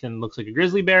means Nathan looks like a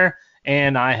grizzly bear,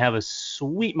 and I have a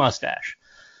sweet mustache.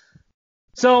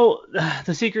 So,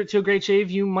 the secret to a great shave,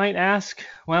 you might ask?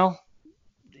 Well,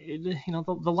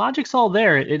 the logic's all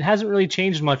there. It hasn't really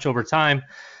changed much over time.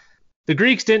 The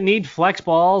Greeks didn't need flex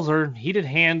balls or heated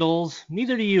handles,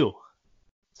 neither do you.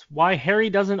 It's why Harry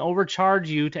doesn't overcharge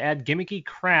you to add gimmicky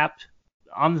crap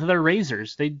onto their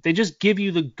razors. They just give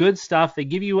you the good stuff. They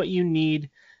give you what you need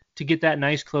to get that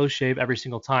nice close shave every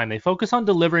single time. They focus on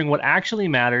delivering what actually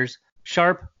matters: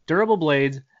 sharp, durable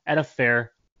blades at a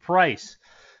fair price.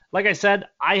 Like I said,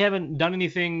 I haven't done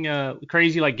anything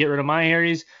crazy like get rid of my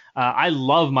Harry's. I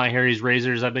love my Harry's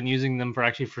razors. I've been using them for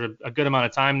a good amount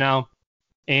of time now.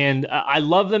 And I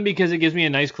love them because it gives me a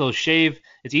nice close shave.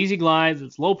 It's easy glides.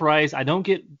 It's low price. I don't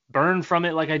get burned from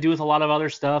it like I do with a lot of other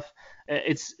stuff.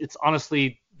 It's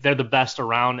honestly, they're the best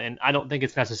around, and I don't think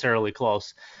it's necessarily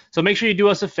close. So make sure you do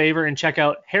us a favor and check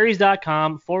out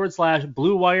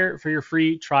harrys.com/Blue Wire for your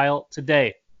free trial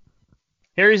today.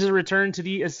 Harry's is a return to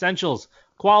the essentials: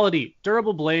 quality,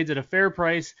 durable blades at a fair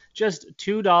price, just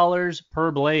 $2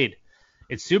 per blade.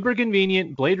 It's super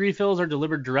convenient. Blade refills are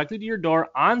delivered directly to your door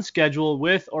on schedule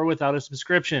with or without a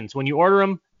subscription. So when you order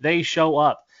them, they show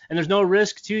up. And there's no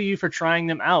risk to you for trying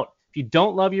them out. If you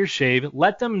don't love your shave,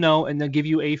 let them know and they'll give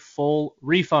you a full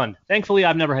refund. Thankfully,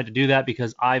 I've never had to do that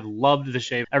because I've loved the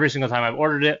shave every single time I've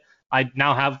ordered it. I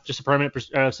now have just a permanent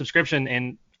subscription,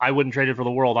 and I wouldn't trade it for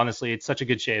the world. Honestly, it's such a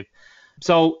good shave.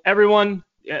 So everyone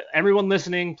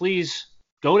listening, please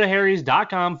go to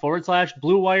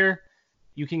harrys.com/Blue Wire.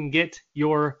 You can get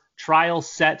your trial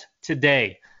set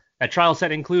today. That trial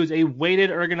set includes a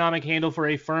weighted ergonomic handle for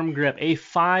a firm grip, a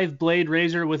 5-blade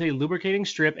razor with a lubricating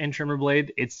strip and trimmer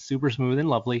blade. It's super smooth and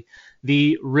lovely.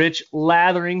 The rich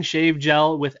lathering shave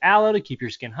gel with aloe to keep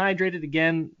your skin hydrated.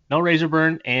 Again, no razor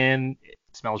burn, and it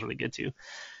smells really good too.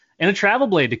 And a travel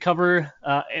blade to cover,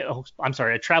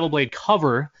 a travel blade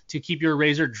cover to keep your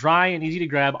razor dry and easy to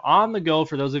grab on the go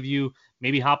for those of you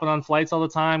maybe hopping on flights all the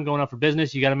time, going out for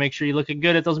business. You got to make sure you're looking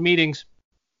good at those meetings.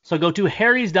 So go to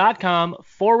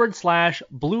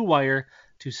harrys.com/Blue Wire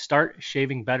to start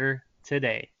shaving better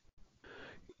today.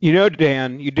 You know,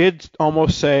 Dan, you did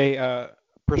almost say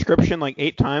prescription like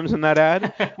 8 times in that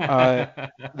ad.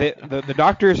 The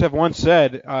doctors have once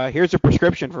said, here's a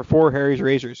prescription for 4 Harry's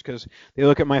razors, because they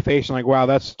look at my face and like, wow,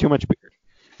 that's too much beard.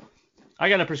 I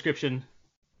got a prescription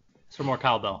for more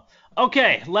cowbell.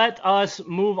 Okay, let us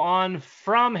move on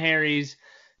from Harry's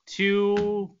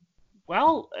to,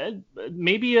 well,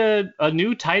 maybe a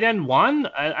new tight end one.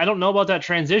 I don't know about that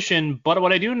transition, but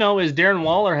what I do know is Darren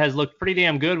Waller has looked pretty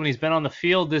damn good when he's been on the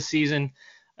field this season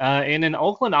in an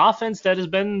Oakland offense that has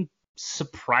been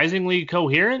surprisingly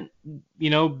coherent. You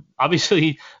know,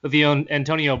 obviously with the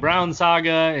Antonio Brown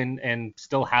saga and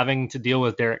still having to deal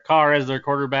with Derek Carr as their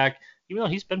quarterback, even though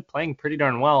he's been playing pretty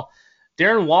darn well.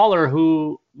 Darren Waller,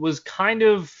 who was kind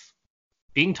of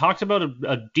being talked about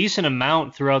a decent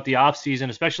amount throughout the offseason,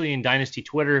 especially in Dynasty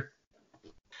Twitter.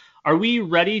 Are we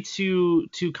ready to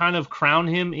kind of crown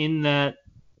him in that,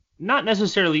 not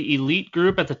necessarily elite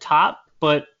group at the top,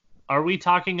 but are we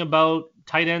talking about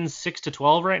tight ends 6 to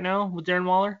 12 right now with Darren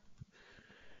Waller?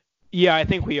 Yeah, I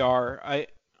think we are.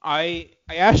 I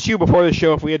asked you before the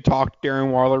show if we had talked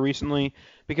Darren Waller recently,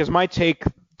 because my take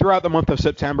throughout the month of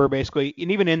September, basically,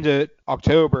 and even into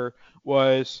October,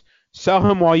 was sell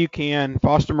him while you can.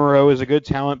 Foster Moreau is a good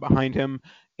talent behind him,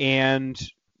 and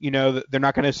you know they're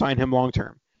not going to sign him long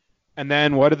term. And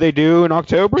then what did they do in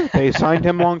October? They signed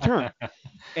him long term.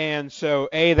 And so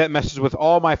that messes with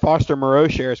all my Foster Moreau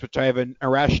shares, which I have an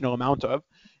irrational amount of,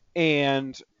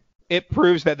 and it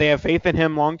proves that they have faith in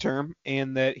him long term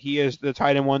and that he is the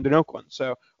tight end one in Oakland,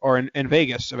 or in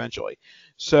Vegas eventually.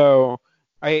 So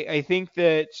I think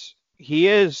that he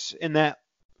is in that.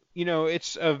 You know,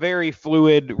 it's a very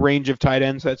fluid range of tight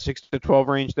ends, that 6 to 12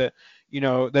 range, that, you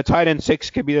know, the tight end 6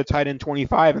 could be the tight end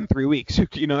 25 in 3 weeks.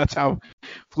 You know, that's how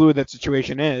fluid that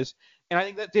situation is. And I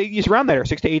think that he's around there,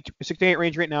 6 to 8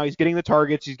 range right now. He's getting the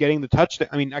targets. He's getting the touchdown.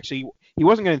 I mean, actually, he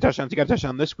wasn't getting touchdowns. He got a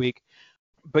touchdown this week.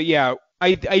 But, yeah,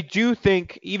 I do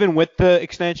think even with the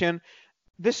extension,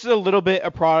 this is a little bit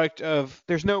a product of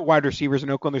there's no wide receivers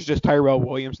in Oakland. There's just Tyrell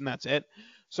Williams, and that's it.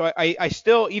 So I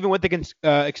still, even with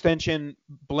the extension,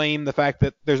 blame the fact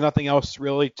that there's nothing else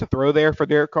really to throw there for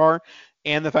Derek Carr,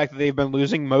 and the fact that they've been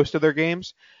losing most of their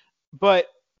games. But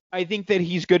I think that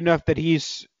he's good enough that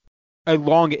he's a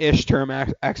long-ish term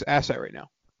asset right now.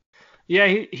 Yeah,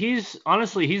 he's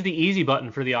honestly, he's the easy button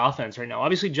for the offense right now.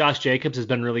 Obviously, Josh Jacobs has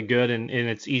been really good, and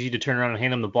it's easy to turn around and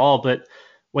hand him the ball. But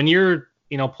when you're,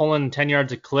 pulling 10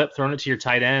 yards a clip, throwing it to your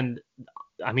tight end,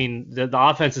 I mean, the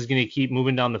offense is going to keep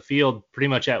moving down the field pretty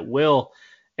much at will.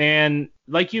 And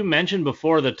like you mentioned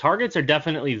before, the targets are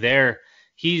definitely there.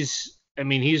 He's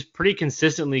pretty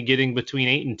consistently getting between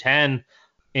 8 and 10,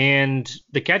 and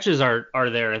the catches are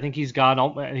there. I think he's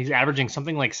averaging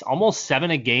something like almost 7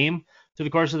 a game through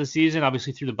the course of the season,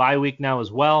 obviously through the bye week now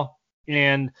as well.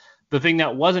 And the thing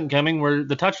that wasn't coming were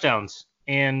the touchdowns.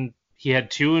 And he had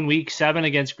 2 in week 7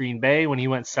 against Green Bay when he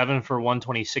went 7 for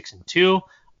 126 and 2.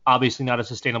 Obviously not a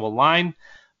sustainable line,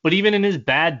 but even in his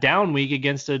bad down week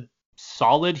against a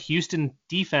solid Houston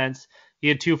defense, he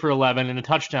had 2 for 11 and a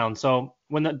touchdown. So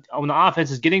when the offense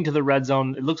is getting to the red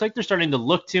zone, it looks like they're starting to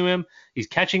look to him. He's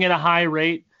catching at a high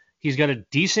rate. He's got a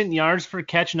decent yards per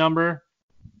catch number.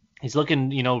 He's looking,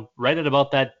 right at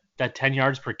about that 10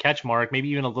 yards per catch mark, maybe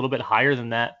even a little bit higher than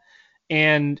that.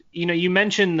 And, you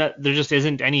mentioned that there just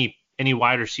isn't any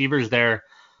wide receivers there.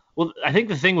 Well, I think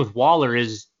the thing with Waller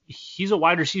is he's a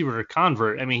wide receiver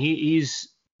convert. I mean, he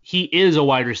is a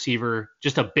wide receiver,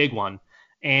 just a big one.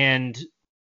 And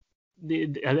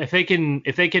if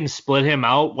they can split him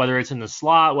out, whether it's in the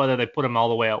slot, whether they put him all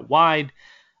the way out wide,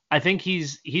 I think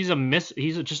he's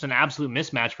just an absolute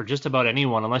mismatch for just about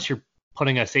anyone, unless you're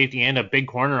putting a safety and a big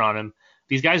corner on him.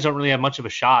 These guys don't really have much of a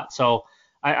shot. So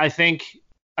I think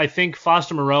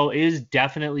Foster Moreau is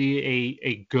definitely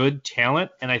a good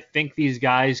talent, and I think these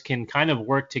guys can kind of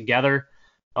work together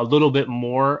a little bit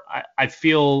more. I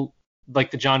feel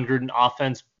like the John Gruden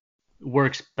offense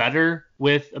works better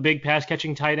with a big pass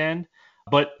catching tight end,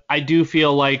 but I do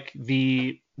feel like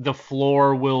the the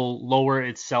floor will lower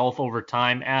itself over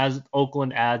time as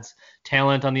Oakland adds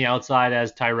talent on the outside,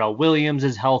 as Tyrell Williams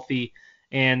is healthy,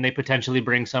 and they potentially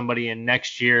bring somebody in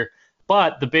next year.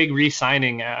 But the big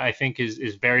re-signing, I think, is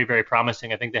very, very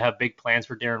promising. I think they have big plans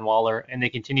for Darren Waller, and they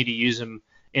continue to use him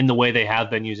in the way they have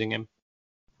been using him.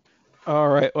 All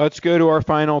right, let's go to our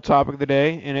final topic of the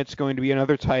day, and it's going to be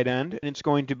another tight end, and it's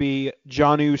going to be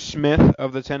Jonnu Smith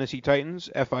of the Tennessee Titans,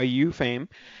 FIU fame.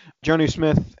 Jonnu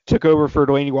Smith took over for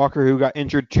Delanie Walker, who got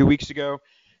injured 2 weeks ago,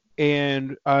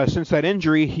 and since that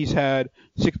injury, he's had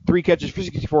 3 catches for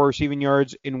 64 receiving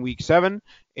yards in Week 7,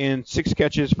 and 6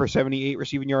 catches for 78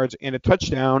 receiving yards and a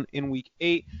touchdown in Week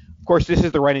 8. Of course, this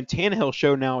is the Ryan Tannehill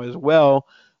show now as well.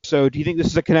 So do you think this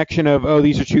is a connection of,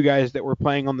 these are 2 guys that were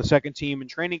playing on the second team in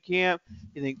training camp? Do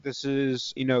you think this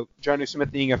is, Jonnu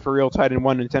Smith being a for-real tight end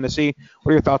 1 in Tennessee?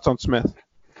 What are your thoughts on Smith?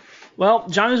 Well,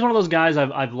 John is one of those guys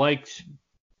I've liked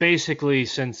basically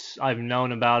since I've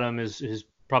known about him, is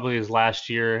probably his last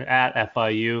year at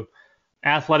FIU.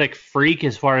 Athletic freak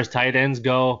as far as tight ends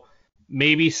go.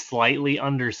 Maybe slightly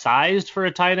undersized for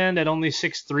a tight end at only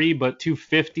 6'3", but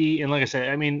 250. And like I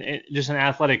said, just an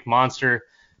athletic monster.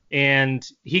 And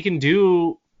he can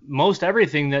do most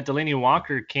everything that Delanie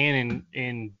Walker can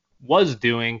and was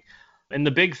doing. And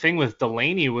the big thing with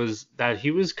Delanie was that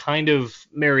he was kind of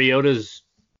Mariota's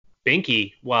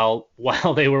binky while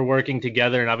they were working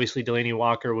together. And obviously Delanie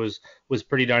Walker was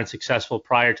pretty darn successful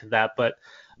prior to that. But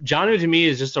Jonnu to me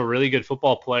is just a really good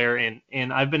football player,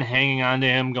 and I've been hanging on to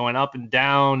him going up and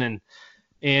down,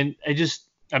 and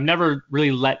I've never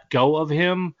really let go of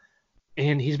him.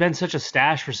 And he's been such a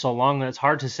stash for so long that it's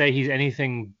hard to say he's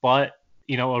anything but,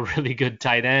 a really good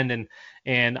tight end.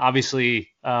 And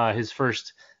obviously his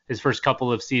first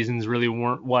couple of seasons really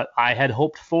weren't what I had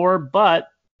hoped for, but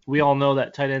we all know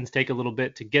that tight ends take a little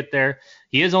bit to get there.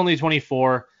 He is only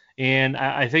 24, and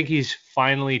I think he's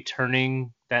finally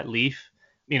turning that leaf.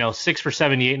 6 for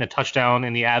 78 and a touchdown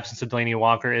in the absence of Delanie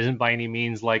Walker isn't by any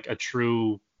means like a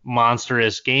true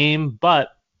monstrous game, but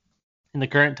in the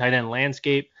current tight end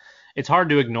landscape, it's hard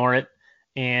to ignore it.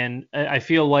 And I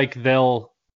feel like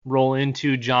they'll roll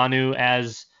into Jonnu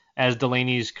as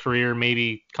Delanie's career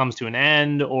maybe comes to an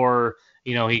end, or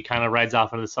he kind of rides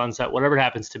off into the sunset, whatever it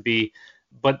happens to be.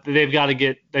 But they've got to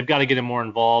get him more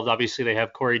involved. Obviously, they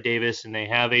have Corey Davis and they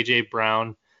have AJ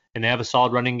Brown, and they have a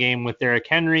solid running game with Derrick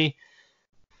Henry.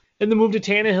 And the move to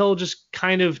Tannehill just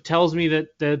kind of tells me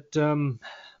that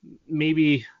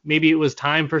maybe it was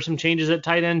time for some changes at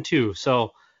tight end too.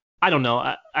 So I don't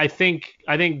know. I think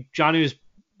Jonnu's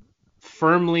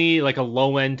firmly like a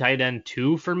low end tight end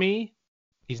 2 for me.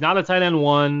 He's not a tight end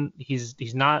 1.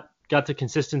 He's not got the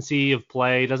consistency of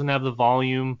play. Doesn't have the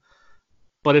volume.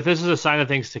 But if this is a sign of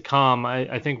things to come,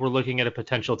 I think we're looking at a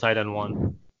potential tight end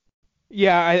 1.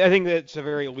 Yeah, I think that's a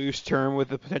very loose term with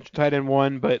the potential tight end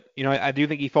 1, but I do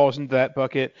think he falls into that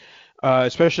bucket,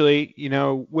 especially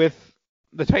with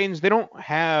the Titans. They don't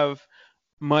have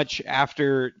much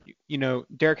after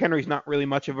Derrick Henry's not really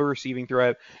much of a receiving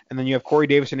threat, and then you have Corey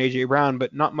Davis and AJ Brown,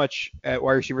 but not much at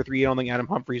wide receiver 3. I don't think Adam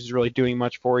Humphries is really doing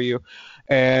much for you,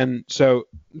 and so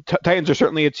Titans are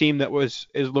certainly a team that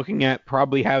is looking at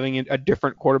probably having a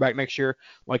different quarterback next year,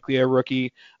 likely a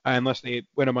rookie, unless they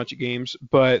win a bunch of games.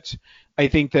 But I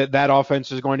think that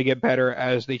offense is going to get better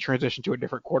as they transition to a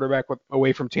different quarterback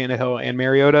away from Tannehill and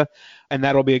Mariota, and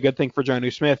that'll be a good thing for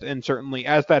Jonnu Smith. And certainly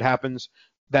as that happens,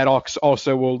 that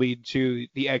also will lead to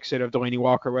the exit of Delanie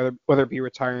Walker, whether it be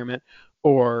retirement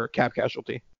or cap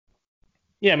casualty.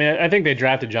 Yeah, I think they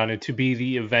drafted Jonnu to be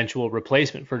the eventual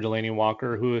replacement for Delanie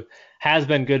Walker, who has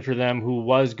been good for them, who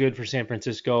was good for San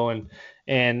Francisco,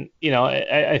 and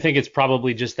I think it's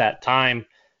probably just that time.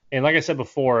 And like I said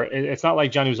before, it's not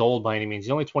like Jonnu's old by any means.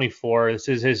 He's only 24. This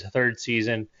is his 3rd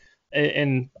season.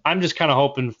 And I'm just kind of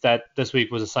hoping that this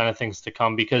week was a sign of things to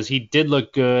come, because he did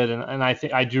look good, and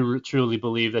I do truly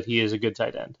believe that he is a good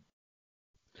tight end.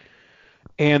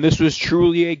 And this was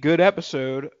truly a good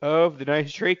episode of the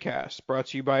Dynasty Tradecast, brought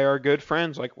to you by our good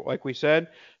friends, like we said,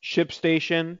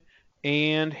 ShipStation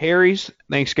and Harry's.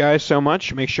 Thanks, guys, so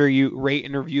much. Make sure you rate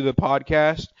and review the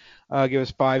podcast. Give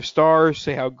us 5 stars.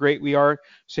 Say how great we are.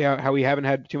 Say how we haven't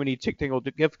had too many technical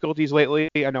difficulties lately.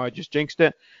 I know I just jinxed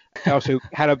it. I also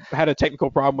had a technical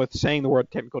problem with saying the word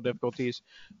technical difficulties.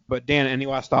 But Dan, any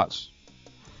last thoughts?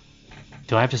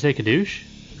 Do I have to say kadoosh?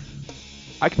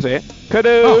 I can say it.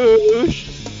 Kadoosh!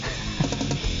 Oh.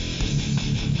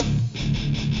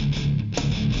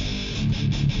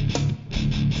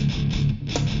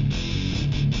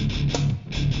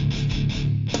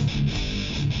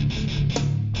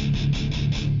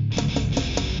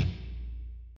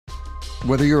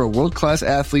 Whether you're a world-class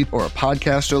athlete or a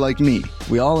podcaster like me,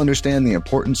 we all understand the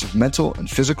importance of mental and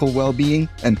physical well-being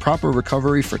and proper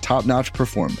recovery for top-notch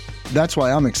performance. That's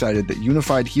why I'm excited that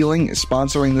Unified Healing is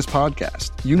sponsoring this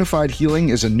podcast. Unified Healing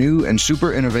is a new and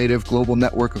super innovative global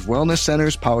network of wellness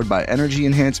centers powered by Energy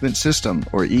Enhancement System,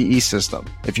 or EE System.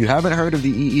 If you haven't heard of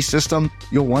the EE System,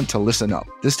 you'll want to listen up.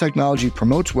 This technology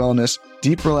promotes wellness,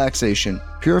 deep relaxation,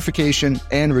 purification,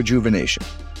 and rejuvenation.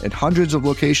 In hundreds of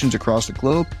locations across the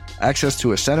globe, access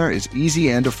to a center is easy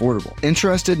and affordable.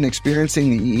 Interested in experiencing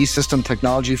the EE System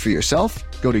technology for yourself?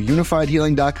 Go to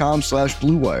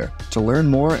unifiedhealing.com/bluewire to learn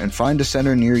more and find a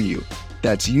center near you.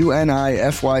 That's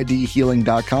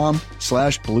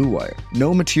unifydhealing.com/bluewire.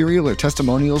 No material or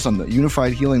testimonials on the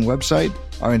Unified Healing website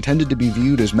are intended to be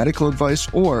viewed as medical advice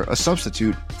or a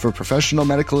substitute for professional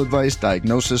medical advice,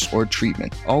 diagnosis, or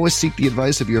treatment. Always seek the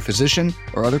advice of your physician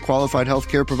or other qualified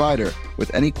healthcare provider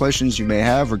with any questions you may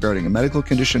have regarding a medical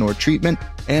condition or treatment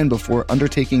and before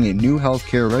undertaking a new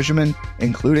healthcare regimen,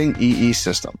 including EE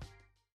System.